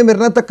ਐਮਬੈਸੀ ਨੇ ਮੇਰੇ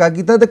ਨਾਲ ਧੱਕਾ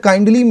ਕੀਤਾ ਤੇ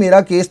ਕਾਈਂਡਲੀ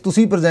ਮੇਰਾ ਕੇਸ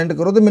ਤੁਸੀਂ ਪ੍ਰੈਜ਼ੈਂਟ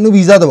ਕਰੋ ਤੇ ਮੈਨੂੰ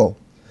ਵੀਜ਼ਾ ਦਿਵਾਓ।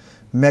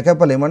 ਮੈਂ ਕਿਹਾ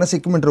ਭਲੇ ਮਾਨਸ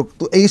 1 ਮਿੰਟ ਰੁਕ,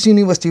 ਤੂੰ ਇਸ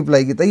ਯੂਨੀਵਰਸਿਟੀ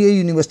ਅਪਲਾਈ ਕੀਤਾ, ਇਹ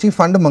ਯੂਨੀਵਰਸਿਟੀ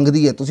ਫੰਡ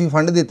ਮੰਗਦੀ ਹੈ, ਤੁਸੀਂ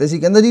ਫੰਡ ਦਿੱਤੇ ਸੀ?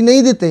 ਕਹਿੰਦਾ ਜੀ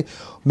ਨਹੀਂ ਦਿੱਤੇ।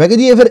 ਮੈਂ ਕਿਹਾ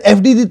ਜੀ ਇਹ ਫਿਰ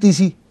FD ਦਿੱਤੀ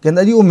ਸੀ?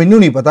 ਕਹਿੰਦਾ ਜੀ ਉਹ ਮੈਨੂੰ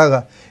ਨਹੀਂ ਪਤਾ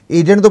ਗਾ,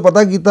 ਏਜੰਟ ਤੋਂ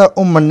ਪਤਾ ਕੀਤਾ,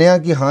 ਉਹ ਮੰਨਿਆ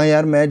ਕਿ ਹਾਂ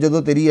ਯਾਰ ਮੈਂ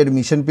ਜਦੋਂ ਤੇਰੀ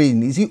ਐਡਮਿਸ਼ਨ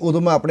ਭੇਜਣੀ ਸੀ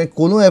ਉਦੋਂ ਮੈਂ ਆਪਣੇ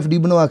ਕੋਲੋਂ FD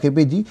ਬਣਵਾ ਕੇ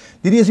ਭੇਜੀ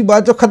ਜਿਹੜੀ ਅਸੀਂ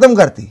ਬਾਅਦ 'ਚੋਂ ਖ਼ਤਮ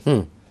ਕਰਤੀ।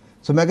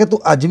 ਸੋ ਮੈਂ ਕਿਹਾ ਤੂੰ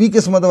ਅੱਜ ਵੀ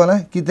ਕਿਸਮਤ ਵਾਲਾ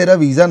ਹੈ ਕਿ ਤੇਰਾ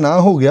ਵੀਜ਼ਾ ਨਾ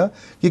ਹੋ ਗਿਆ,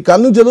 ਕਿ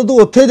ਕੱਲ ਨੂੰ ਜਦੋਂ ਤੂੰ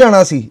ਉੱਥੇ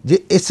ਜਾਣਾ ਸੀ, ਜੇ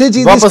ਇਸੇ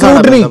ਚੀਜ਼ ਦੀ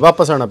ਸਕਰੂਟਨੀ,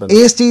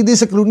 ਇਸ ਚੀਜ਼ ਦੀ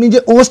ਸਕਰੂਟਨੀ ਜੇ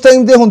ਉਸ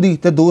ਟਾਈਮ ਤੇ ਹੁੰਦੀ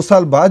ਤੇ 2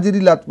 ਸਾਲ ਬਾਅਦ ਜਿਹੜੀ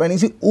ਲੱਤ ਪੈਣੀ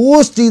ਸੀ,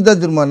 ਉਸ ਚੀਜ਼ ਦਾ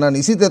ਜੁਰਮਾਨਾ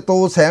ਨਹੀਂ ਸੀ ਤੇ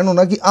ਤੋ ਸਹਿਣ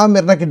ਹੋਣਾ ਕਿ ਆ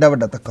ਮੇਰੇ ਨਾਲ ਕਿੱਡਾ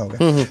ਵੱਡਾ ਧੱਕਾ ਹੋ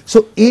ਗਿਆ।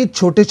 ਸੋ ਇਹ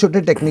ਛੋਟੇ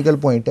ਛੋਟੇ ਟੈਕਨੀਕਲ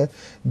ਪੁਆਇੰਟ ਹੈ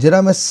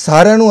ਜਿਹੜਾ ਮੈਂ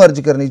ਸਾਰਿਆਂ ਨੂੰ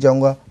ਅਰਜ਼ ਕਰਨੀ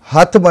ਚਾਹੂੰਗਾ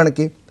ਹੱਥ ਬਣ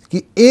ਕੇ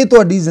ਕਿ ਇਹ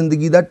ਤੁਹਾਡੀ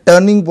ਜ਼ਿੰਦਗੀ ਦਾ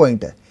ਟਰਨਿੰਗ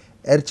ਪੁਆਇੰਟ ਹੈ।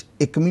 ਇਹਦੇ 'ਚ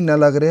 1 ਮਹੀਨਾ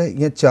ਲੱਗ ਰਿਹਾ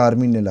ਜਾਂ 4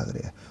 ਮਹੀਨੇ ਲੱਗ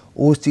ਰਿਹਾ,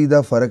 ਉਸ ਚੀਜ਼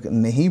ਦਾ ਫਰਕ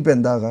ਨਹੀਂ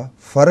ਪੈਂਦਾ ਗਾ।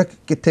 ਫਰਕ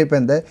ਕਿੱਥੇ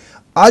ਪੈਂਦਾ ਹੈ,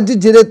 ਅੱਜ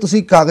ਜਿਹੜੇ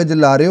ਤੁਸੀਂ ਕਾਗਜ਼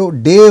ਲਾ ਰਹੇ ਹੋ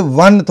ਡੇ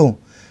 1 ਤੋਂ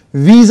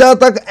ਵੀਜ਼ਾ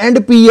ਤੱਕ ਐਂਡ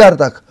PR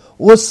ਤੱਕ,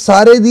 ਉਹ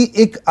ਸਾਰੇ ਦੀ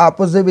ਇੱਕ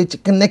ਆਪਸ ਦੇ ਵਿੱਚ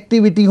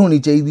ਕਨੈਕਟੀਵਿਟੀ ਹੋਣੀ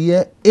ਚਾਹੀਦੀ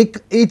ਹੈ। ਇੱਕ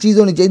ਇਹ ਚੀਜ਼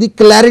ਹੋਣੀ ਚਾਹੀਦੀ,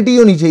 ਕਲੈਰਿਟੀ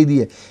ਹੋਣੀ ਚਾਹੀਦੀ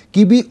ਹੈ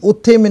ਕਿ ਵੀ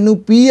ਉੱਥੇ ਮੈਨੂੰ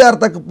PR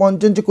ਤੱਕ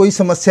ਪਹੁੰਚਣ 'ਚ ਕੋਈ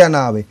ਸਮੱਸਿਆ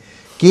ਨਾ ਆਵੇ।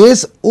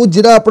 ਕੇਸ ਉਹ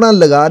ਜਿਹੜਾ ਆਪਣਾ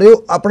ਲਗਾ ਰਹੇ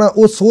ਹੋ, ਆਪਣਾ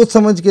ਉਹ ਸੋਚ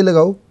ਸਮਝ ਕੇ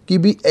ਲਗਾਓ ਕਿ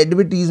ਵੀ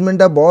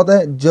ਐਡਵਰਟੀਜ਼ਮੈਂਟ ਆ ਬਹੁਤ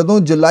ਹੈ। ਜਦੋਂ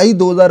ਜੁਲਾਈ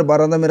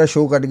 2012 ਦਾ ਮੇਰਾ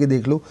ਸ਼ੋਅ ਕੱਢ ਕੇ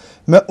ਦੇਖ ਲਓ,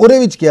 ਮੈਂ ਉਹਦੇ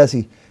ਵਿੱਚ ਕਿਹਾ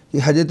ਸੀ ਕਿ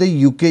ਹਜੇ ਤਾਂ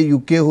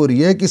UK ਹੋ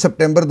ਰਹੀ ਹੈ ਕਿ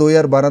ਸਪਟੈਂਬਰ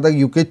 2012 ਤੱਕ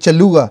UK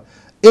ਚੱਲੂਗਾ,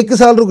 1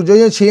 ਸਾਲ ਰੁਕ ਜਾਓ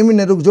ਜਾਂ 6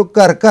 ਮਹੀਨੇ ਰੁਕ ਜਾਓ,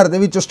 ਘਰ ਦੇ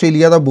ਵਿੱਚ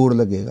ਆਸਟ੍ਰੇਲੀਆ ਦਾ ਬੋਰਡ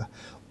ਲੱਗੇਗਾ।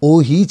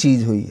 ਉਹੀ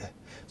ਚੀਜ਼ ਹੋਈ ਹੈ।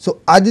 ਸੋ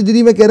ਅੱਜ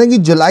ਜਿਹੜੀ ਮੈਂ ਕਹਿ ਰਿਹਾ ਕਿ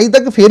ਜੁਲਾਈ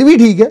ਤੱਕ ਫਿਰ ਵੀ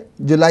ਠੀਕ ਹੈ,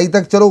 ਜੁਲਾਈ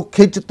ਤੱਕ ਚਲੋ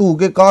ਖਿੱਚ ਧੂ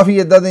ਕੇ ਕਾਫੀ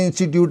ਇੱਦਾਂ ਦੇ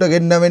ਇੰਸਟੀਟਿਊਟ ਹੈਗੇ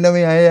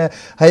ਨਵੇਂ ਆਏ ਹੈ,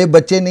 ਹਜੇ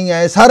ਬੱਚੇ ਨਹੀਂ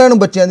ਆਏ, ਸਾਰਿਆਂ ਨੂੰ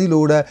ਬੱਚਿਆਂ ਦੀ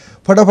ਲੋੜ ਹੈ,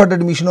 ਫਟਾਫਟ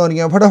ਐਡਮਿਸ਼ਨ ਹੋ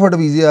ਰਹੀਆਂ, ਫਟਾਫਟ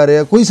ਵੀਜ਼ੇ ਆ ਰਹੇ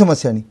ਆ, ਕੋਈ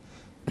ਸਮੱਸਿਆ ਨਹੀਂ।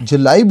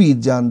 ਜੁਲਾਈ ਬੀਤ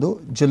ਜਾਣ ਦਿਓ।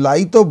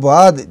 ਜੁਲਾਈ ਤੋਂ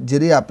ਬਾਅਦ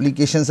ਜਿਹੜੇ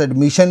ਐਪਲੀਕੇਸ਼ਨਸ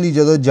ਐਡਮਿਸ਼ਨ ਲਈ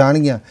ਜਦੋਂ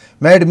ਜਾਣਗੀਆਂ,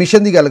 ਮੈਂ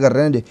ਐਡਮਿਸ਼ਨ ਦੀ ਗੱਲ ਕਰ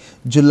ਰਿਹਾ ਜੀ,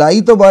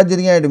 ਜੁਲਾਈ ਤੋਂ ਬਾਅਦ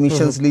ਜਿਹੜੀਆਂ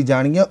ਐਡਮਿਸ਼ਨਸ ਲਈ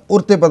ਜਾਣਗੀਆਂ ਉਹ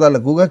 'ਤੇ ਪਤਾ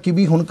ਲੱਗੂਗਾ ਕਿ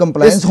ਵੀ ਹੁਣ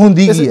ਕੰਪਲਾਇੰਸ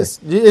ਹੁੰਦੀ ਕੀ ਹੈ।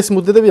 ਜੀ ਇਸ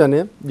ਮੁੱਦੇ 'ਤੇ ਵੀ ਆਉਂਦੇ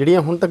ਹਾਂ,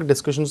 ਜਿਹੜੀਆਂ ਹੁਣ ਤੱਕ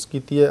ਡਿਸਕਸ਼ਨਸ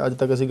ਕੀਤੀ ਹੈ, ਅੱਜ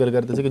ਤੱਕ ਅਸੀਂ ਗੱਲ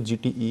ਕਰਦੇ ਸੀ ਕਿ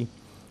GTE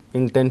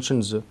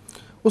ਇੰਟੈਂਸ਼ਨਸ,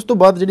 ਉਸ ਤੋਂ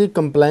ਬਾਅਦ ਜਿਹੜੀ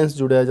ਕੰਪਲਾਇੰਸ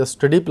ਜੁੜਿਆ ਜਾਂ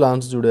ਸਟੱਡੀ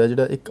ਪਲਾਨਸ ਜੁੜਿਆ,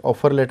 ਜਿਹੜਾ ਇੱਕ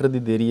ਆਫਰ ਲੈਟਰ ਦੀ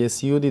ਦੇਰੀ ਹੈ,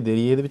 CO ਦੀ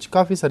ਦੇਰੀ ਹੈ, ਇਹਦੇ ਵਿੱਚ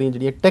ਕਾਫੀ ਸਾਰੀਆਂ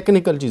ਜਿਹੜੀਆਂ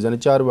ਟੈਕਨੀਕਲ ਚੀਜ਼ਾਂ ਨੇ,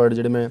 4 ਵਰਡ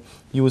ਜਿਹੜੇ ਮੈਂ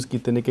ਯੂਜ਼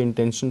ਕੀਤੇ ਨੇ ਕਿ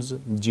intentions,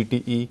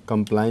 GTE,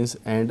 compliance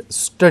and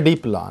study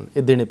plan,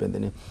 ਇਹ ਦੇਣੇ ਪੈਂਦੇ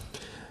ਨੇ।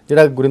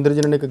 ਜਿਹੜਾ ਗੁਰਿੰਦਰ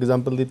ਜੀ ਨੇ ਇੱਕ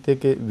ਐਗਜ਼ਾਮਪਲ ਦਿੱਤੀ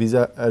ਕਿ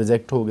ਵੀਜ਼ਾ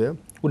ਰਿਜੈਕਟ ਹੋ ਗਿਆ,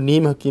 ਉਹ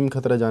ਨੀਮ ਹਕੀਮ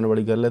ਖਤਰਾ ਜਾਣ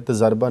ਵਾਲੀ ਗੱਲ ਹੈ।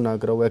 ਤਜਰਬਾ ਨਾ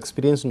ਕਰਾਓ,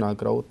 ਐਕਸਪੀਰੀਅੰਸ ਨਾ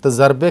ਕਰਾਓ,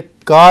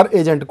 ਤਜਰਬੇਕਾਰ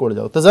ਏਜੰਟ ਕੋਲ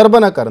ਜਾਓ, ਤਜਰਬਾ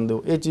ਨਾ ਕਰਨ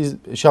ਦਿਓ। ਇਹ ਚੀਜ਼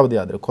ਸ਼ਬਦ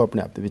ਯਾਦ ਰੱਖੋ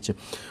ਆਪਣੇ ਆਪ ਦੇ ਵਿੱਚ।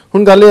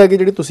 ਹੁਣ ਗੱਲ ਇਹ ਹੈ ਕਿ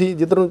ਜਿਹੜੀ ਤੁਸੀਂ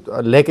ਜਿੱਧਰ ਨੂੰ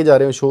ਲੈ ਕੇ ਜਾ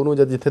ਰਹੇ ਹੋ ਸ਼ੋਅ ਨੂੰ,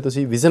 ਜਾਂ ਜਿੱਥੇ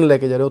ਤੁਸੀਂ ਵਿਜ਼ਨ ਲੈ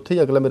ਕੇ ਜਾ ਰਹੇ ਹੋ, ਉੱਥੇ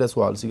ਹੀ ਅਗਲਾ ਮੇਰਾ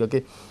ਸਵਾਲ ਸੀਗਾ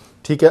ਕਿ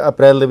ਠੀਕ ਹੈ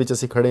ਅਪ੍ਰੈਲ ਦੇ ਵਿੱਚ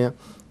ਅਸੀਂ ਖੜ੍ਹੇ ਹਾਂ,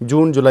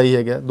 ਜੂਨ ਜੁਲਾਈ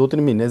ਹੈਗਾ,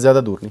 2-3 ਮਹੀਨੇ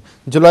ਜ਼ਿਆਦਾ ਦੂਰ ਨਹੀਂ।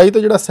 ਜੁਲਾਈ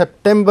ਤੋਂ ਜਿਹੜਾ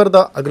ਸੈਪਟੈਂਬਰ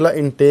ਦਾ ਅਗਲਾ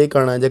ਇਨਟੇਕ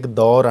ਆਉਣਾ ਜਾਂ ਇੱਕ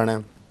ਦੌਰ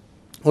ਆਉਣਾ,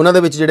 ਉਹਨਾਂ ਦੇ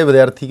ਵਿੱਚ ਜਿਹੜੇ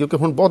ਵਿਦਿਆਰਥੀ, ਕਿਉਂਕਿ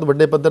ਹੁਣ ਬਹੁਤ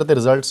ਵੱਡੇ ਪੱਧਰ 'ਤੇ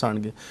ਰਿਜ਼ਲਟਸ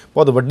ਆਉਣਗੇ,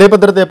 ਬਹੁਤ ਵੱਡੇ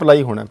ਪੱਧਰ 'ਤੇ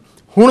ਅਪਲਾਈ ਹੋਣਾ,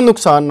 ਹੁਣ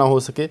ਨੁਕਸਾਨ ਨਾ ਹੋ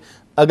ਸਕੇ।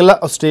 ਅਗਲਾ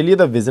ਆਸਟ੍ਰੇਲੀਆ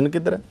ਦਾ ਵਿਜ਼ਨ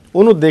ਕਿੱਧਰ ਹੈ,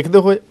 ਉਹਨੂੰ ਦੇਖਦੇ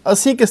ਹੋਏ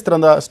ਅਸੀਂ ਕਿਸ ਤਰ੍ਹਾਂ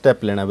ਦਾ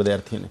ਸਟੈਪ ਲੈਣਾ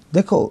ਵਿਦਿਆਰਥੀਆਂ ਨੇ?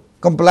 ਦੇਖੋ,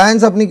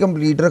 ਕੰਪਲਾਇੰਸ ਆਪਣੀ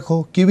ਕੰਪਲੀਟ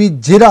ਰੱਖੋ ਕਿ ਵੀ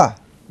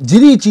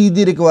ਜਿਹੜੀ ਚੀਜ਼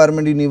ਦੀ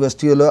ਰਿਕੁਆਇਰਮੈਂਟ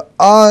ਯੂਨੀਵਰਸਿਟੀ ਵੱਲੋਂ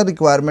ਆਹ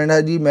ਰਿਕੁਆਇਰਮੈਂਟ ਹੈ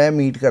ਜੀ, ਮੈਂ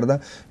ਮੀਟ ਕਰਦਾ,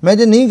 ਮੈਂ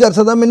ਜੇ ਨਹੀਂ ਕਰ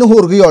ਸਕਦਾ ਮੈਨੂੰ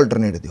ਹੋਰ ਕੋਈ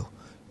ਆਲਟਰਨੇਟ ਦਿਓ।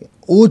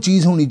 ਉਹ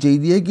ਚੀਜ਼ ਹੋਣੀ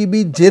ਚਾਹੀਦੀ ਹੈ ਕਿ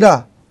ਵੀ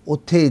ਜਿਹੜਾ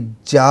ਉੱਥੇ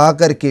ਜਾ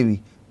ਕਰਕੇ ਵੀ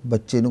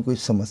ਬੱਚੇ ਨੂੰ ਕੋਈ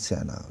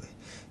ਸਮੱਸਿਆ ਨਾ ਆਵੇ।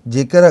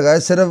 ਜੇਕਰ ਹੈਗਾ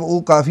ਸਿਰਫ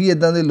ਉਹ ਕਾਫੀ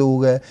ਇੱਦਾਂ ਦੇ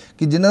ਲੋਕ ਹੈ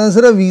ਕਿ ਜਿਨ੍ਹਾਂ ਦਾ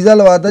ਸਿਰਫ ਵੀਜ਼ਾ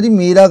ਲਵਾਤਾ ਜੀ,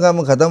 ਮੇਰਾ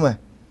ਕੰਮ ਖਤਮ ਹੈ।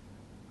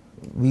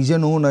 ਵੀਜ਼ਾ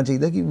ਨੂੰ ਹੋਣਾ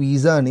ਚਾਹੀਦਾ ਕਿ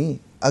ਵੀਜ਼ਾ ਨਹੀਂ,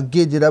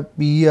 ਅੱਗੇ ਜਿਹੜਾ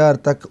PR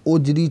ਤੱਕ ਉਹ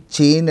ਜਿਹੜੀ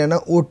ਚੇਨ ਹੈ ਨਾ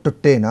ਉਹ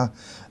ਟੁੱਟੇ ਨਾ।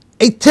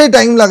 ਇੱਥੇ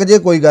ਟਾਈਮ ਲੱਗ ਜੇ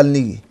ਕੋਈ ਗੱਲ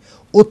ਨਹੀਂ ਗੀ,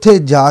 ਉੱਥੇ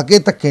ਜਾ ਕੇ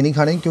ਧੱਕੇ ਨਹੀਂ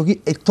ਖਾਣੇ, ਕਿਉਂਕਿ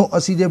ਇੱਥੋਂ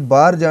ਅਸੀਂ ਜੇ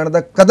ਬਾਹਰ ਜਾਣ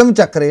ਦਾ ਕਦਮ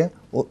ਚੱਕ ਰਹੇ ਹਾਂ,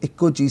 ਉਹ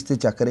ਇੱਕੋ ਚੀਜ਼ 'ਤੇ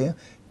ਚੱਕ ਰਹੇ ਹਾਂ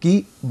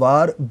ਕਿ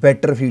ਬਾਹਰ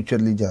ਬੈਟਰ ਫਿਊਚਰ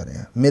ਲਈ ਜਾ ਰਹੇ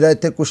ਹਾਂ। ਮੇਰਾ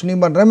ਇੱਥੇ ਕੁਛ ਨਹੀਂ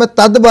ਬਣ ਰਿਹਾ, ਮੈਂ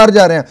ਤਦ ਬਾਹਰ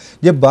ਜਾ ਰਿਹਾ।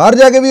 ਜੇ ਬਾਹਰ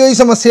ਜਾ ਕੇ ਵੀ ਉਹੀ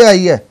ਸਮੱਸਿਆ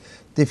ਆਈ ਹੈ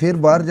ਤੇ ਫਿਰ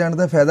ਬਾਹਰ ਜਾਣ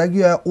ਦਾ ਫਾਇਦਾ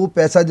ਕੀ ਹੋਇਆ? ਉਹ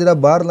ਪੈਸਾ ਜਿਹੜਾ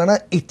ਬਾਹਰ ਲਾਣਾ,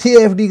 ਇੱਥੇ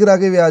FD ਕਰਾ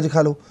ਕੇ ਵਿਆਜ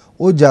ਖਾ ਲਓ,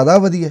 ਉਹ ਜ਼ਿਆਦਾ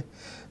ਵਧੀਆ।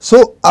 ਸੋ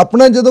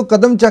ਆਪਣਾ ਜਦੋਂ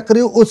ਕਦਮ ਚੱਕ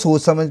ਰਹੇ ਹੋ ਉਹ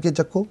ਸੋਚ ਸਮਝ ਕੇ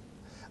ਚੱਕੋ।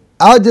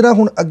 ਆ ਜਿਹੜਾ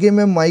ਹੁਣ ਅੱਗੇ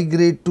ਮੈਂ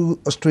ਮਾਈਗ੍ਰੇਟ ਟੂ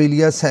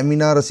ਆਸਟ੍ਰੇਲੀਆ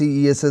ਸੈਮੀਨਾਰ ਅਸੀਂ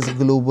ESS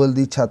ਗਲੋਬਲ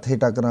ਦੀ ਛੱਤ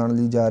ਹੇਠਾਂ ਕਰਾਉਣ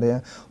ਲਈ ਜਾ ਰਹੇ ਹਾਂ।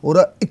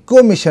 ਉਹਦਾ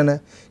ਇੱਕੋ ਮਿਸ਼ਨ ਹੈ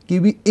ਕਿ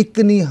ਵੀ ਇੱਕ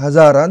ਨਹੀਂ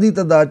ਹਜ਼ਾਰਾਂ ਦੀ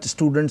ਤਾਦਾਦ 'ਚ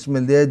ਸਟੂਡੈਂਟਸ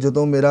ਮਿਲਦੇ ਆ।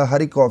 ਜਦੋਂ ਮੇਰਾ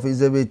ਹਰ ਇੱਕ ਆਫਿਸ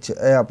ਦੇ ਵਿੱਚ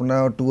ਇਹ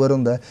ਆਪਣਾ ਟੂਰ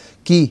ਹੁੰਦਾ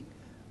ਕਿ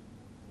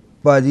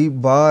ਭਾਜੀ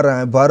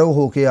ਬਾਹਰੋਂ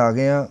ਹੋ ਕੇ ਆ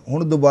ਗਏ ਆ,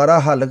 ਹੁਣ ਦੁਬਾਰਾ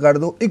ਹੱਲ ਕੱਢ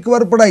ਦਿਓ, ਇੱਕ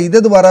ਵਾਰ ਪੜ੍ਹਾਈ ਦੇ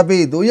ਦੁਬਾਰਾ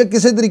ਭੇਜ ਦਿਓ ਜਾਂ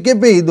ਕਿਸੇ ਤਰੀਕੇ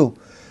ਭੇਜ ਦਿਓ,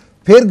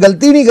 ਫਿਰ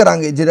ਗਲਤੀ ਨਹੀਂ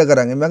ਕਰਾਂਗੇ ਜਿਹੜਾ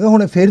ਕਰਾਂਗੇ। ਮੈਂ ਕਿਹਾ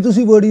ਹੁਣ ਫਿਰ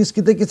ਤੁਸੀਂ ਵਰਡ ਯੂਜ਼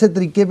ਕੀਤੇ ਕਿਸੇ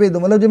ਤਰੀਕੇ ਭੇਜ ਦਿਓ,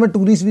 ਮਤਲਬ ਜੇ ਮੈਂ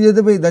ਟੂਰਿਸਟ ਵੀਜ਼ੇ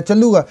 'ਤੇ ਭੇਜਦਾ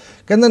ਚੱਲੂਗਾ?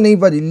 ਕਹਿੰਦਾ ਨਹੀਂ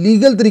ਭਾਜੀ,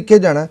 ਲੀਗਲ ਤਰੀਕੇ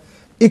ਜਾਣਾ,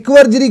 ਇੱਕ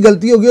ਵਾਰ ਜਿਹੜੀ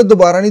ਗਲਤੀ ਹੋ ਗਈ ਉਹ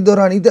ਦੁਬਾਰਾ ਨਹੀਂ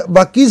ਦੁਹਰਾਣੀ। ਤੇ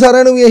ਬਾਕੀ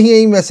ਸਾਰਿਆਂ ਨੂੰ ਵੀ ਅਸੀਂ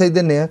ਇਹੀ ਮੈਸੇਜ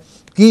ਦਿੰਦੇ ਹਾਂ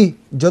ਕਿ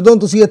ਜਦੋਂ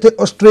ਤੁਸੀਂ ਇੱਥੇ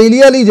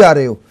ਆਸਟ੍ਰੇਲੀਆ ਲਈ ਜਾ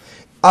ਰਹੇ ਹੋ,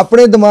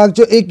 ਆਪਣੇ ਦਿਮਾਗ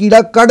 'ਚੋਂ ਇਹ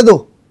ਕੀੜਾ ਕੱਢ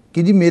ਦਿਓ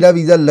ਕਿ ਜੀ ਮੇਰਾ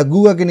ਵੀਜ਼ਾ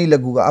ਲੱਗੂਗਾ ਕਿ ਨਹੀਂ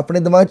ਲੱਗੂਗਾ। ਆਪਣੇ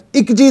ਦਿਮਾਗ 'ਚ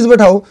ਇੱਕ ਚੀਜ਼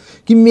ਬਿਠਾਓ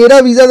ਕਿ ਮੇਰਾ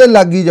ਵੀਜ਼ਾ ਤਾਂ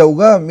ਲੱਗ ਹੀ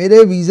ਜਾਊਗਾ।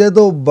 ਮੇਰੇ ਵੀਜ਼ੇ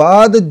ਤੋਂ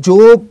ਬਾਅਦ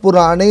ਜੋ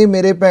ਪੁਰਾਣੇ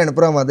ਮੇਰੇ ਭੈਣ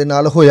ਭਰਾਵਾਂ ਦੇ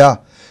ਨਾਲ ਹੋਇਆ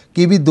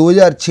ਕਿ ਵੀ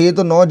 2006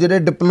 ਤੋਂ 9 ਜਿਹੜੇ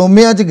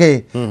ਡਿਪਲੋਮਿਆਂ 'ਚ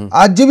ਗਏ,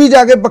 ਅੱਜ ਵੀ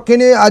ਜਾ ਕੇ ਪੱਕੇ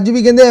ਨੇ, ਅੱਜ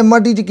ਵੀ ਕਹਿੰਦੇ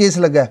MRT 'ਚ ਕੇਸ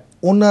ਲੱਗਾ,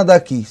 ਉਹਨਾਂ ਦਾ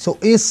ਕੀ? ਸੋ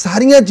ਇਹ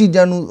ਸਾਰੀਆਂ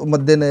ਚੀਜ਼ਾਂ ਨੂੰ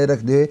ਮੱਦੇਨਜ਼ਰ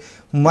ਰੱਖਦੇ ਹੋਏ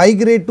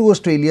ਮਾਈਗ੍ਰੇਟ ਟੂ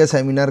ਆਸਟ੍ਰੇਲੀਆ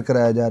ਸੈਮੀਨਾਰ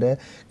ਕਰਾਇਆ ਜਾ ਰਿਹਾ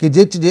ਕਿ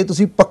ਜੇ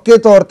ਤੁਸੀਂ ਪੱਕੇ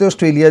ਤੌਰ 'ਤੇ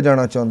ਆਸਟ੍ਰੇਲੀਆ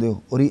ਜਾਣਾ ਚਾਹੁੰਦੇ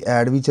ਹੋ, ਉਹਦੀ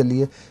ਐਡ ਵੀ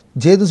ਚੱਲੀ ਹੈ।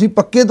 ਜੇ ਤੁਸੀਂ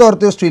ਪੱਕੇ ਤੌਰ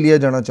 'ਤੇ ਆਸਟ੍ਰੇਲੀਆ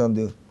ਜਾਣਾ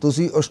ਚਾਹੁੰਦੇ ਹੋ,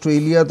 ਤੁਸੀਂ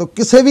ਆਸਟ੍ਰੇਲੀਆ ਤੋਂ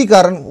ਕਿਸੇ ਵੀ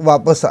ਕਾਰਨ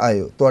ਵਾਪਸ ਆਏ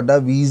ਹੋ, ਤੁਹਾਡਾ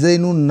ਵੀਜ਼ੇ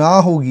ਨੂੰ ਨਾ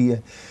ਹੋ ਗਈ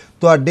ਹੈ,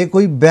 ਤੁਹਾਡੇ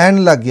ਕੋਈ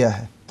ਬੈਨ ਲੱਗ ਗਿਆ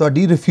ਹੈ,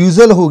 ਤੁਹਾਡੀ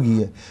ਰਿਫਿਊਜ਼ਲ ਹੋ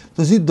ਗਈ ਹੈ,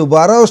 ਤੁਸੀਂ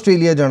ਦੁਬਾਰਾ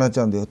ਆਸਟ੍ਰੇਲੀਆ ਜਾਣਾ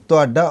ਚਾਹੁੰਦੇ ਹੋ,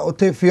 ਤੁਹਾਡਾ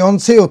ਉੱਥੇ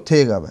ਫਿਓਂਸੇ ਉੱਥੇ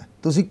ਹੈਗਾ ਵਾ,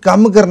 ਤੁਸੀਂ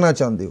ਕੰਮ ਕਰਨਾ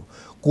ਚਾਹੁੰਦੇ ਹੋ,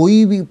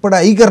 ਕੋਈ ਵੀ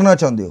ਪੜ੍ਹਾਈ ਕਰਨਾ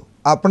ਚਾਹੁੰਦੇ ਹੋ,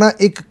 ਆਪਣਾ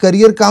ਇੱਕ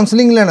ਕਰੀਅਰ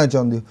ਕਾਉਂਸਲਿੰਗ ਲੈਣਾ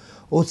ਚਾਹੁੰਦੇ ਹੋ,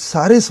 ਉਹ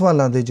ਸਾਰੇ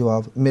ਸਵਾਲਾਂ ਦੇ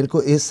ਜਵਾਬ ਮੇਰੇ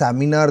ਕੋਲ ਇਸ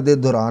ਸੈਮੀਨਾਰ ਦੇ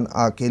ਦੌਰਾਨ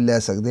ਆ ਕੇ ਲੈ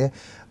ਸਕਦੇ ਆ।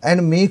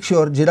 ਐਂਡ ਮੇਕ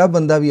ਸ਼ੋਰ ਜਿਹੜਾ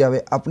ਬੰਦਾ ਵੀ ਆਵੇ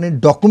ਆਪਣੇ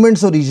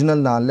ਡਾਕੂਮੈਂਟਸ ਓਰੀਜਨਲ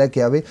ਨਾਲ ਲੈ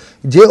ਕੇ ਆਵੇ।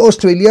 ਜੇ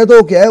ਆਸਟ੍ਰੇਲੀਆ ਤੋਂ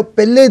ਹੋ ਕੇ ਆਏ,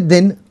 ਪਹਿਲੇ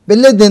ਦਿਨ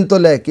ਪਹਿਲੇ ਦਿਨ ਤੋਂ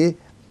ਲੈ ਕੇ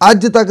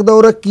ਅੱਜ ਤੱਕ ਦਾ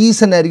ਉਹਦਾ ਕੀ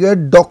ਸਿਨੈਰੀਓ ਹੈ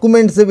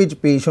ਡਾਕੂਮੈਂਟਸ ਦੇ ਵਿੱਚ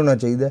ਪੇਸ਼ ਹੋਣਾ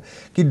ਚਾਹੀਦਾ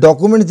ਕਿ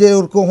ਡਾਕੂਮੈਂਟ ਜੇ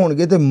ਉਹ ਕੋਲ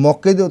ਹੋਣਗੇ ਤੇ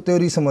ਮੌਕੇ ਦੇ ਉੱਤੇ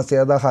ਉਹਦੀ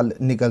ਸਮੱਸਿਆ ਦਾ ਹੱਲ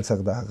ਨਿਕਲ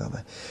ਸਕਦਾ ਹੈਗਾ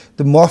ਵਾ।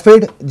 ਤੇ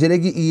ਮੋਫਿਡ ਜਿਹੜੇ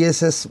ਕਿ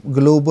ESS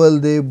ਗਲੋਬਲ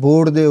ਦੇ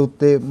ਬੋਰਡ ਦੇ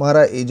ਉੱਤੇ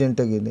ਮਾਰਾ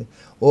ਏਜੰਟ ਹੈਗੇ ਨੇ,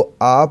 ਉਹ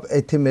ਆਪ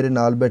ਇੱਥੇ ਮੇਰੇ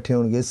ਨਾਲ ਬੈਠੇ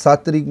ਹੋਣਗੇ।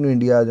 7 ਤਰੀਕ ਨੂੰ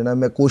ਇੰਡੀਆ ਆ ਜਾਣਾ।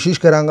 ਮੈਂ ਕੋਸ਼ਿਸ਼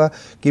ਕਰਾਂਗਾ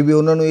ਕਿ ਵੀ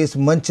ਉਹਨਾਂ ਨੂੰ ਇਸ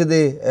ਮੰਚ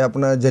ਦੇ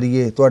ਆਪਣਾ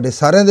ਜਰੀਏ ਤੁਹਾਡੇ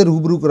ਸਾਰਿਆਂ ਦੇ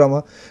ਰੂਬਰੂ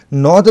ਕਰਾਵਾਂ।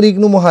 9 ਤਰੀਕ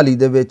ਨੂੰ ਮੋਹਾਲੀ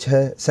ਦੇ ਵਿੱਚ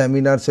ਹੈ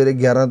ਸੈਮੀਨਾਰ ਸਵੇਰੇ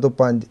 11 ਤੋਂ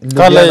 5,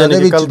 ਲੁਧਿਆਣਾ ਦੇ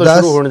ਵਿੱਚ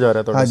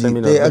 10,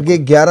 ਹਾਂਜੀ, ਤੇ ਅੱਗੇ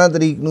 11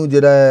 ਤਰੀਕ ਨੂੰ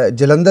ਜਿਹੜਾ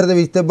ਜਲੰਧਰ ਦੇ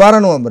ਵਿੱਚ ਤੇ 12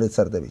 ਨੂੰ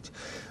ਅੰਮ੍ਰਿਤਸਰ ਦੇ ਵਿੱਚ।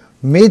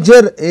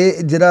 ਮੇਜਰ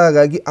ਇਹ ਜਿਹੜਾ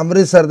ਹੈਗਾ ਕਿ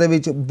ਅੰਮ੍ਰਿਤਸਰ ਦੇ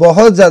ਵਿੱਚ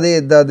ਬਹੁਤ ਜ਼ਿਆਦਾ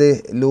ਇੱਦਾਂ ਦੇ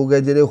ਲੋਕ ਹੈ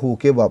ਜਿਹੜੇ ਹੋ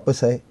ਕੇ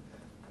ਵਾਪਸ ਆਏ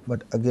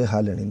ਬਟ ਅੱਗੇ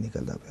ਹੱਲ ਨਹੀਂ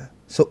ਨਿਕਲਦਾ ਪਿਆ।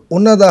 ਸੋ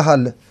ਉਹਨਾਂ ਦਾ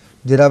ਹੱਲ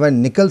ਜਿਹੜਾ ਵਾ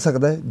ਨਿਕਲ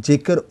ਸਕਦਾ ਹੈ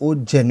ਜੇਕਰ ਉਹ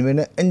ਜੈਨੂਇਨ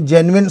ਹੈ ਐਂਡ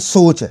ਜੈਨੂਇਨ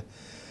ਸੋਚ ਹੈ।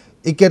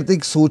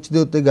 ਇੱਕ ਸੋਚ ਦੇ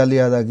ਉੱਤੇ ਗੱਲ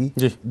ਯਾਦ ਆ ਗਈ,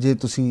 ਜੇ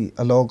ਤੁਸੀਂ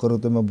ਅਲਾਓ ਕਰੋ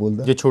ਤਾਂ ਮੈਂ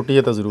ਬੋਲਦਾ, ਜੇ ਛੋਟੀ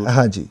ਹੈ ਤਾਂ ਜ਼ਰੂਰ।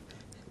 ਹਾਂਜੀ,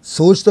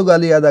 ਸੋਚ ਤੋਂ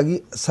ਗੱਲ ਯਾਦ ਆ ਗਈ।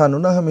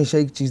 ਸਾਨੂੰ ਨਾ ਹਮੇਸ਼ਾ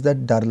ਇੱਕ ਚੀਜ਼ ਦਾ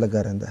ਡਰ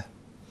ਲੱਗਾ ਰਹਿੰਦਾ ਹੈ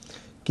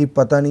ਕਿ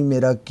ਪਤਾ ਨਹੀਂ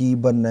ਮੇਰਾ ਕੀ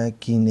ਬਣਨਾ ਹੈ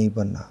ਕੀ ਨਹੀਂ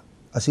ਬਣਨਾ।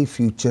 ਅਸੀਂ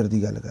ਫਿਊਚਰ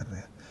ਦੀ ਗੱਲ ਕਰ ਰਹੇ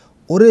ਹਾਂ,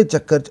 ਉਹਦੇ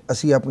ਚੱਕਰ 'ਚ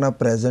ਅਸੀਂ ਆਪਣਾ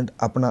ਪ੍ਰੈਜ਼ੈਂਟ,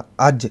 ਆਪਣਾ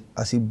ਅੱਜ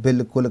ਅਸੀਂ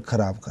ਬਿਲਕੁਲ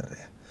ਖਰਾਬ ਕਰ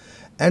ਰਹੇ ਹਾਂ।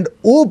 ਐਂਡ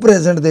ਉਹ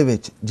ਪ੍ਰੈਜ਼ੈਂਟ ਦੇ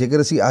ਵਿੱਚ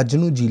ਜੇਕਰ ਅਸੀਂ ਅੱਜ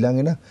ਨੂੰ ਜੀ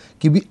ਲਾਂਗੇ ਨਾ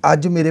ਕਿ ਵੀ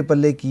ਅੱਜ ਮੇਰੇ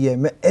ਪੱਲੇ ਕੀ ਹੈ,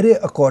 ਮੈਂ ਇਹਦੇ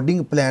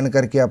ਅਕੋਰਡਿੰਗ ਪਲਾਨ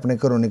ਕਰਕੇ ਆਪਣੇ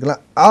ਘਰੋਂ ਨਿਕਲਾਂ,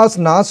 ਆਸ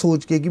ਨਾ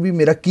ਸੋਚ ਕੇ ਕਿ ਵੀ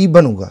ਮੇਰਾ ਕੀ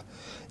ਬਣੂਗਾ।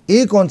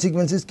 ਇਹ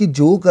ਕੌਨਸੀਕੁਐਂਸਿਸ ਕਿ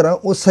ਜੋ ਕਰਾਂ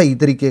ਉਹ ਸਹੀ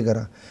ਤਰੀਕੇ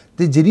ਕਰਾਂ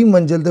ਤੇ ਜਿਹੜੀ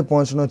ਮੰਜ਼ਿਲ ਤੇ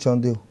ਪਹੁੰਚਣਾ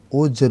ਚਾਹੁੰਦੇ ਹੋ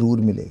ਉਹ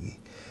ਜ਼ਰੂਰ ਮਿਲੇਗੀ।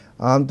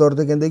 ਆਮ ਤੌਰ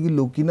ਤੇ ਕਹਿੰਦੇ ਕਿ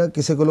ਲੋਕੀ ਨਾ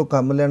ਕਿਸੇ ਕੋਲੋਂ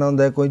ਕੰਮ ਲੈਣਾ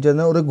ਹੁੰਦਾ ਕੋਈ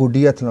ਜਨਾ ਉਹਦੇ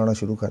ਗੋਡੀ ਹੱਥ ਲਾਉਣਾ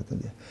ਸ਼ੁਰੂ ਕਰ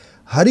ਦਿੰਦੇ ਆ।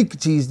 ਹਰ ਇੱਕ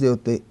ਚੀਜ਼ ਦੇ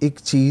ਉੱਤੇ ਇੱਕ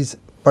ਚੀਜ਼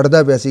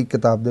ਪੜ੍ਹਦਾ ਪਿਆ ਸੀ ਇੱਕ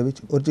ਕਿਤਾਬ ਦੇ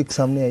ਵਿੱਚ, ਉਹ 'ਚ ਇੱਕ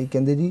ਸਾਹਮਣੇ ਆਈ,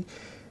 ਕਹਿੰਦੇ ਜੀ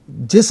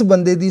ਜਿਸ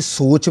ਬੰਦੇ ਦੀ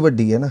ਸੋਚ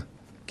ਵੱਡੀ ਹੈ ਨਾ,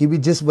 ਕਿ ਵੀ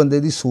ਜਿਸ ਬੰਦੇ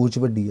ਦੀ ਸੋਚ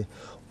ਵੱਡੀ ਹੈ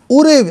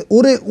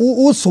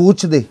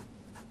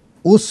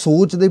ਉਹ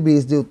ਸੋਚ ਦੇ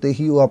ਬੇਸ ਦੇ ਉੱਤੇ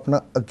ਹੀ ਉਹ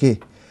ਆਪਣਾ ਅੱਗੇ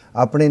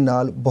ਆਪਣੇ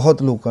ਨਾਲ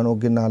ਬਹੁਤ ਲੋਕਾਂ ਨੂੰ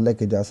ਅੱਗੇ ਨਾਲ ਲੈ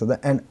ਕੇ ਜਾ ਸਕਦਾ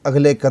ਐਂਡ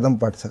ਅਗਲੇ ਕਦਮ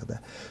ਪੱਟ ਸਕਦਾ।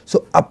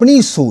 ਸੋ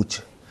ਆਪਣੀ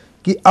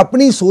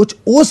ਸੋਚ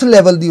ਉਸ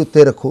ਲੈਵਲ ਦੀ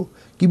ਉੱਤੇ ਰੱਖੋ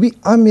ਕਿ ਵੀ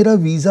ਆ ਮੇਰਾ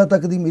ਵੀਜ਼ਾ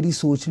ਤੱਕ ਦੀ ਮੇਰੀ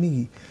ਸੋਚ ਨਹੀਂ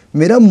ਗਈ,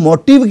 ਮੇਰਾ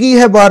ਮੋਟਿਵ ਕੀ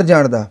ਹੈ ਬਾਹਰ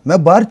ਜਾਣ ਦਾ, ਮੈਂ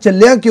ਬਾਹਰ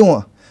ਚੱਲਿਆ ਕਿਉਂ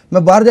ਆ,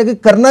 ਮੈਂ ਬਾਹਰ ਜਾ ਕੇ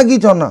ਕਰਨਾ ਕੀ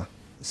ਚਾਹੁੰਦਾ।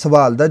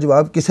 ਸਵਾਲ ਦਾ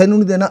ਜਵਾਬ ਕਿਸੇ ਨੂੰ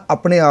ਨਹੀਂ ਦੇਣਾ,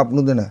 ਆਪਣੇ ਆਪ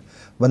ਨੂੰ ਦੇਣਾ।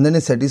 ਬੰਦੇ ਨੇ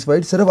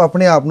ਸੈਟੀਸਫਾਈਡ ਸਿਰਫ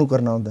ਆਪਣੇ ਆਪ ਨੂੰ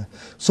ਕਰਨਾ ਹੁੰਦਾ।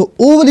 ਸੋ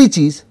ਉਹ ਵਾਲੀ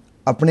ਚੀਜ਼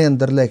ਆਪਣੇ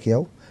ਅੰਦਰ ਲੈ ਕੇ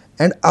ਆਓ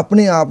ਐਂਡ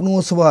ਆਪਣੇ ਆਪ ਨੂੰ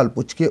ਉਹ ਸਵਾਲ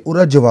ਪੁੱਛ ਕੇ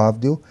ਉਹਦਾ ਜਵਾਬ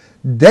ਦਿਓ।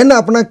 ਦੈਨ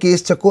ਆਪਣਾ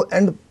ਕੇਸ ਚੱਕੋ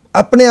ਐਂਡ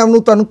ਆਪਣੇ ਆਪ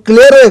ਨੂੰ ਤੁਹਾਨੂੰ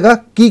ਕਲੀਅਰ ਹੋਏਗਾ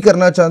ਕੀ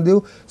ਕਰਨਾ ਚਾਹੁੰਦੇ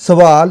ਹੋ।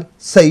 ਸਵਾਲ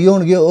ਸਹੀ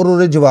ਹੋਣਗੇ ਔਰ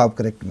ਉਹਦੇ ਜਵਾਬ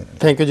ਕਰੈਕਟ ਮਿਲਣਗੇ।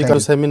 ਥੈਂਕ ਯੂ ਜੀ। ਕੱਲ੍ਹ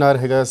ਸੈਮੀਨਾਰ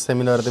ਹੈਗਾ,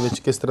 ਸੈਮੀਨਾਰ ਦੇ ਵਿੱਚ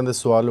ਕਿਸ ਤਰ੍ਹਾਂ ਦੇ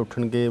ਸਵਾਲ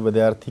ਉੱਠਣਗੇ,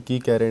 ਵਿਦਿਆਰਥੀ ਕੀ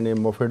ਕਹਿ ਰਹੇ ਨੇ,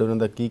 ਮੋਫਿਡ ਉਹਨਾਂ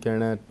ਦਾ ਕੀ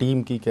ਕਹਿਣਾ,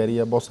 ਟੀਮ ਕੀ ਕਹਿ ਰਹੀ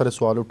ਹੈ, ਬਹੁਤ ਸਾਰੇ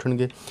ਸਵਾਲ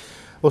ਉੱਠਣਗੇ।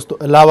 ਉਸ ਤੋਂ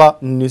ਇਲਾਵਾ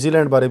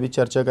ਨਿਊਜ਼ੀਲੈਂਡ ਬਾਰੇ ਵੀ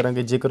ਚਰਚਾ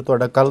ਕਰਾਂਗੇ। ਜੇਕਰ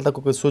ਤੁਹਾਡਾ ਕੱਲ੍ਹ ਤੱਕ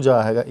ਕੋਈ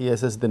ਸੁਝਾਅ ਹੈਗਾ,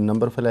 ESS ਦੇ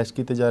ਨੰਬਰ ਫਲੈਸ਼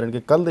ਕੀਤੇ ਜਾ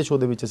ਰਹੇ ਕੱਲ੍ਹ ਦੇ ਸ਼ੋਅ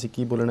ਦੇ ਵਿੱਚ ਅਸੀਂ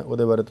ਕੀ ਬੋਲਣਾ,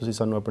 ਉਹਦੇ ਬਾਰੇ ਤੁਸੀਂ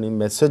ਸਾਨੂੰ ਆਪਣੀ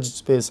ਮੈਸੇਜ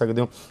ਭੇਜ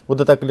ਸਕਦੇ ਹੋ।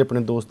 ਉਦੋਂ ਤੱਕ ਲਈ ਆਪਣੇ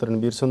ਦੋਸਤ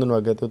ਰਣਬੀਰ ਸਿੰਘ ਨੂੰ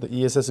ਆਗਿਆ ਤੇ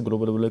ESS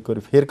ਗਲੋਬਲ ਵੱਲੋਂ ਇੱਕ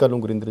ਵਾਰੀ ਫੇਰ ਕੱਲ੍ਹ ਨੂੰ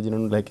ਗੁਰਿੰਦਰ ਜੀ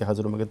ਨੂੰ ਲੈ ਕੇ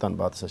ਹਾਜ਼ਰ ਹੋਵਾਂਗੇ।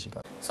 ਧੰਨਵਾਦ। ਸਤਿ ਸ਼੍ਰੀ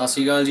ਅਕਾਲ। ਸਤਿ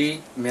ਸ਼੍ਰੀ ਅਕਾਲ ਜੀ।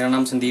 ਮੇਰਾ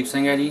ਨਾਮ ਸੰਦੀਪ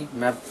ਸਿੰਘ ਹੈ ਜੀ।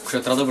 ਮੈਂ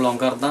ਖੇਤਰਾ ਤੋਂ ਬਿਲੋਂਗ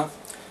ਕਰਦਾ।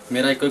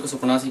 ਮੇਰਾ ਇੱਕ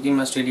ਸੁਪਨਾ ਸੀ ਕਿ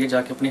ਮੈਂ ਆਸਟ੍ਰੇਲੀਆ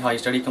ਜਾ ਕੇ ਆਪਣੀ ਹਾਈ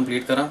ਸਟੱਡੀ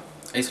ਕੰਪਲੀਟ ਕਰਾਂ।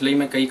 ਇਸ ਲਈ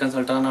ਮੈਂ ਕਈ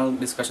ਕੰਸਲਟਾਂ ਨਾਲ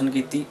ਡਿਸਕਸ਼ਨ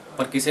ਕੀਤੀ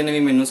ਪਰ ਕਿਸੇ ਨੇ ਵੀ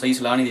ਮੈਨੂੰ ਸਹੀ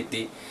ਸਲਾਹ ਨਹੀਂ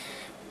ਦਿੱਤੀ।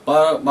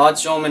 ਪਰ ਬਾਅਦ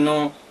 'ਚੋਂ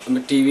ਮੈਨੂੰ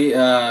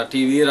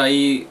ਟੀਵੀ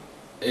ਰਾਹੀਂ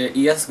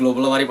ESS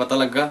ਗਲੋਬਲ ਬਾਰੇ ਪਤਾ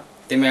ਲੱਗਾ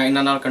ਅਤੇ ਮੈਂ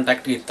ਇਹਨਾਂ ਨਾਲ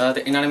ਕੰਟੈਕਟ ਕੀਤਾ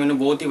ਅਤੇ ਇਹਨਾਂ ਨੇ ਮੈਨੂੰ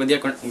ਬਹੁਤ ਹੀ ਵਧੀਆ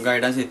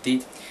ਗਾਈਡੈਂਸ ਦਿੱਤੀ।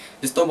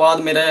 ਜਿਸ ਤੋਂ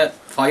ਬਾਅਦ ਮੇਰਾ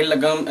ਫਾਈਲ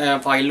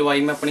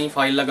ਲਵਾਈ। ਮੈਂ ਆਪਣੀ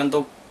ਫਾਈਲ ਲੱਗਣ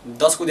ਤੋਂ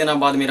 10 ਕੁ ਦਿਨਾਂ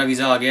ਬਾਅਦ ਮੇਰਾ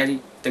ਵੀਜ਼ਾ ਆ ਗਿਆ ਜੀ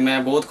ਅਤੇ ਮੈਂ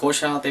ਬਹੁਤ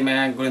ਖੁਸ਼ ਹਾਂ। ਅਤੇ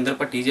ਮੈਂ ਗੁਰਿੰਦਰ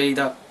ਭੱਟੀ ਜੀ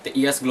ਦਾ ਅਤੇ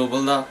ESS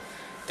ਗਲੋਬਲ ਦਾ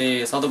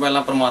ਅਤੇ ਸਭ ਤੋਂ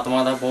ਪਹਿਲਾਂ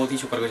ਪਰਮਾਤਮਾ ਦਾ ਬਹੁਤ ਹੀ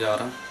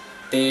ਸ਼ੁਕਰਗੁਜ਼ਾਰ ਹਾਂ।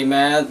 ਅਤੇ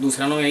ਮੈਂ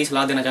ਦੂਸਰਿਆਂ ਨੂੰ ਇਹੀ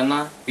ਸਲਾਹ ਦੇਣਾ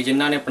ਚਾਹੁੰਦਾ ਵੀ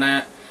ਜਿਨ੍ਹਾਂ ਨੇ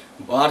ਆਪਣਾ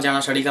ਬਾਹਰ ਜਾਣਾ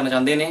ਸਟੱਡੀ ਕਰਨਾ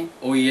ਚਾਹੁੰਦੇ ਨੇ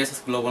ਉਹ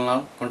ESS ਗਲੋਬਲ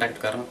ਨਾਲ ਕੰਟੈਕਟ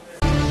ਕਰਨ।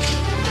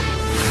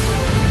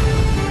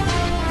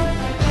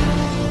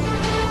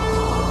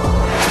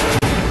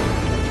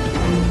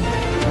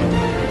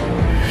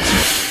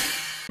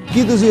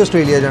 ਕੀ ਤੁਸੀਂ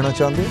ਆਸਟ੍ਰੇਲੀਆ ਜਾਣਾ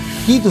ਚਾਹੁੰਦੇ ਹੋ?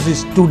 ਕੀ ਤੁਸੀਂ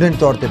ਸਟੂਡੈਂਟ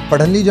ਤੌਰ ਤੇ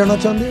ਪੜ੍ਹਨ ਲਈ ਜਾਣਾ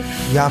ਚਾਹੁੰਦੇ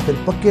ਹੋ ਜਾਂ ਫਿਰ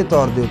ਪੱਕੇ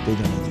ਤੌਰ ਦੇ ਉੱਤੇ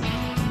ਜਾਣਾ ਚਾਹੁੰਦੇ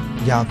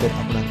ਹੋ ਜਾਂ ਫਿਰ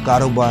ਆਪਣਾ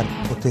ਕਾਰੋਬਾਰ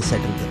ਉੱਥੇ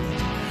ਸੈਟਲ ਕਰਨਾ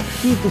ਚਾਹੁੰਦੇ ਹੋ?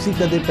 ਕੀ ਤੁਸੀਂ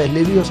ਕਦੇ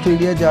ਪਹਿਲੇ ਵੀ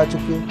ਆਸਟ੍ਰੇਲੀਆ ਜਾ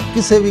ਚੁੱਕੇ ਹੋ?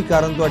 ਕਿਸੇ ਵੀ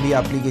ਕਾਰਨ ਤੁਹਾਡੀ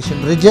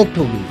ਐਪਲੀਕੇਸ਼ਨ ਰਿਜੈਕਟ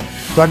ਹੋ ਗਈ,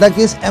 ਤੁਹਾਡਾ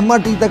ਕੇਸ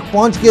MRT ਤੱਕ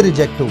ਪਹੁੰਚ ਕੇ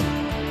ਰਿਜੈਕਟ ਹੋ ਗਿਆ,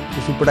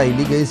 ਤੁਸੀਂ ਪੜ੍ਹਾਈ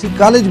ਲਈ ਗਏ ਸੀ,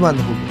 ਕਾਲਜ ਬੰਦ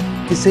ਹੋ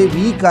ਗਏ, ਕਿਸੇ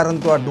ਵੀ ਕਾਰਨ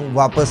ਤੁਹਾਨੂੰ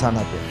ਵਾਪਸ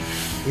ਆਉਣਾ ਪਿਆ।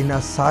 ਇਹਨਾਂ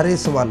ਸਾਰੇ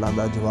ਸਵਾਲਾਂ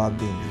ਦਾ ਜਵਾਬ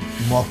ਦੇਣ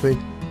ਲਈ ਮੋਫਿਡ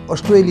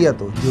ਆਸਟ੍ਰੇਲੀਆ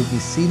ਤੋਂ, ਜੋ ਕਿ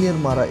ਸੀਨੀਅਰ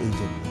ਮਾਰਾ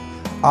ਏਜੰਟ ਨੇ,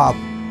 ਆਪ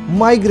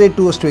ਮਾਈਗ੍ਰੇਟ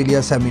ਟੂ ਆਸਟ੍ਰੇਲੀਆ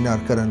ਸੈਮੀਨਾਰ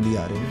ਕਰਨ ਲਈ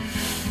ਆ ਰਹੇ ਨੇ।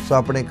 ਸੋ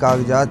ਆਪਣੇ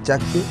ਕਾਗਜ਼ਾਤ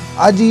ਚੱਕ ਕੇ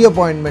ਅੱਜ ਹੀ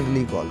ਅਪਾਇੰਟਮੈਂਟ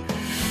ਲਈ ਕਾਲ ਕਰੋ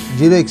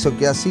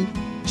 0181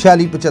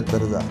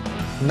 4675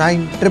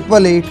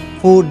 9888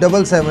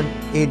 477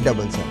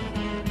 877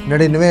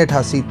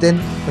 9988 3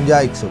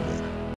 50 100।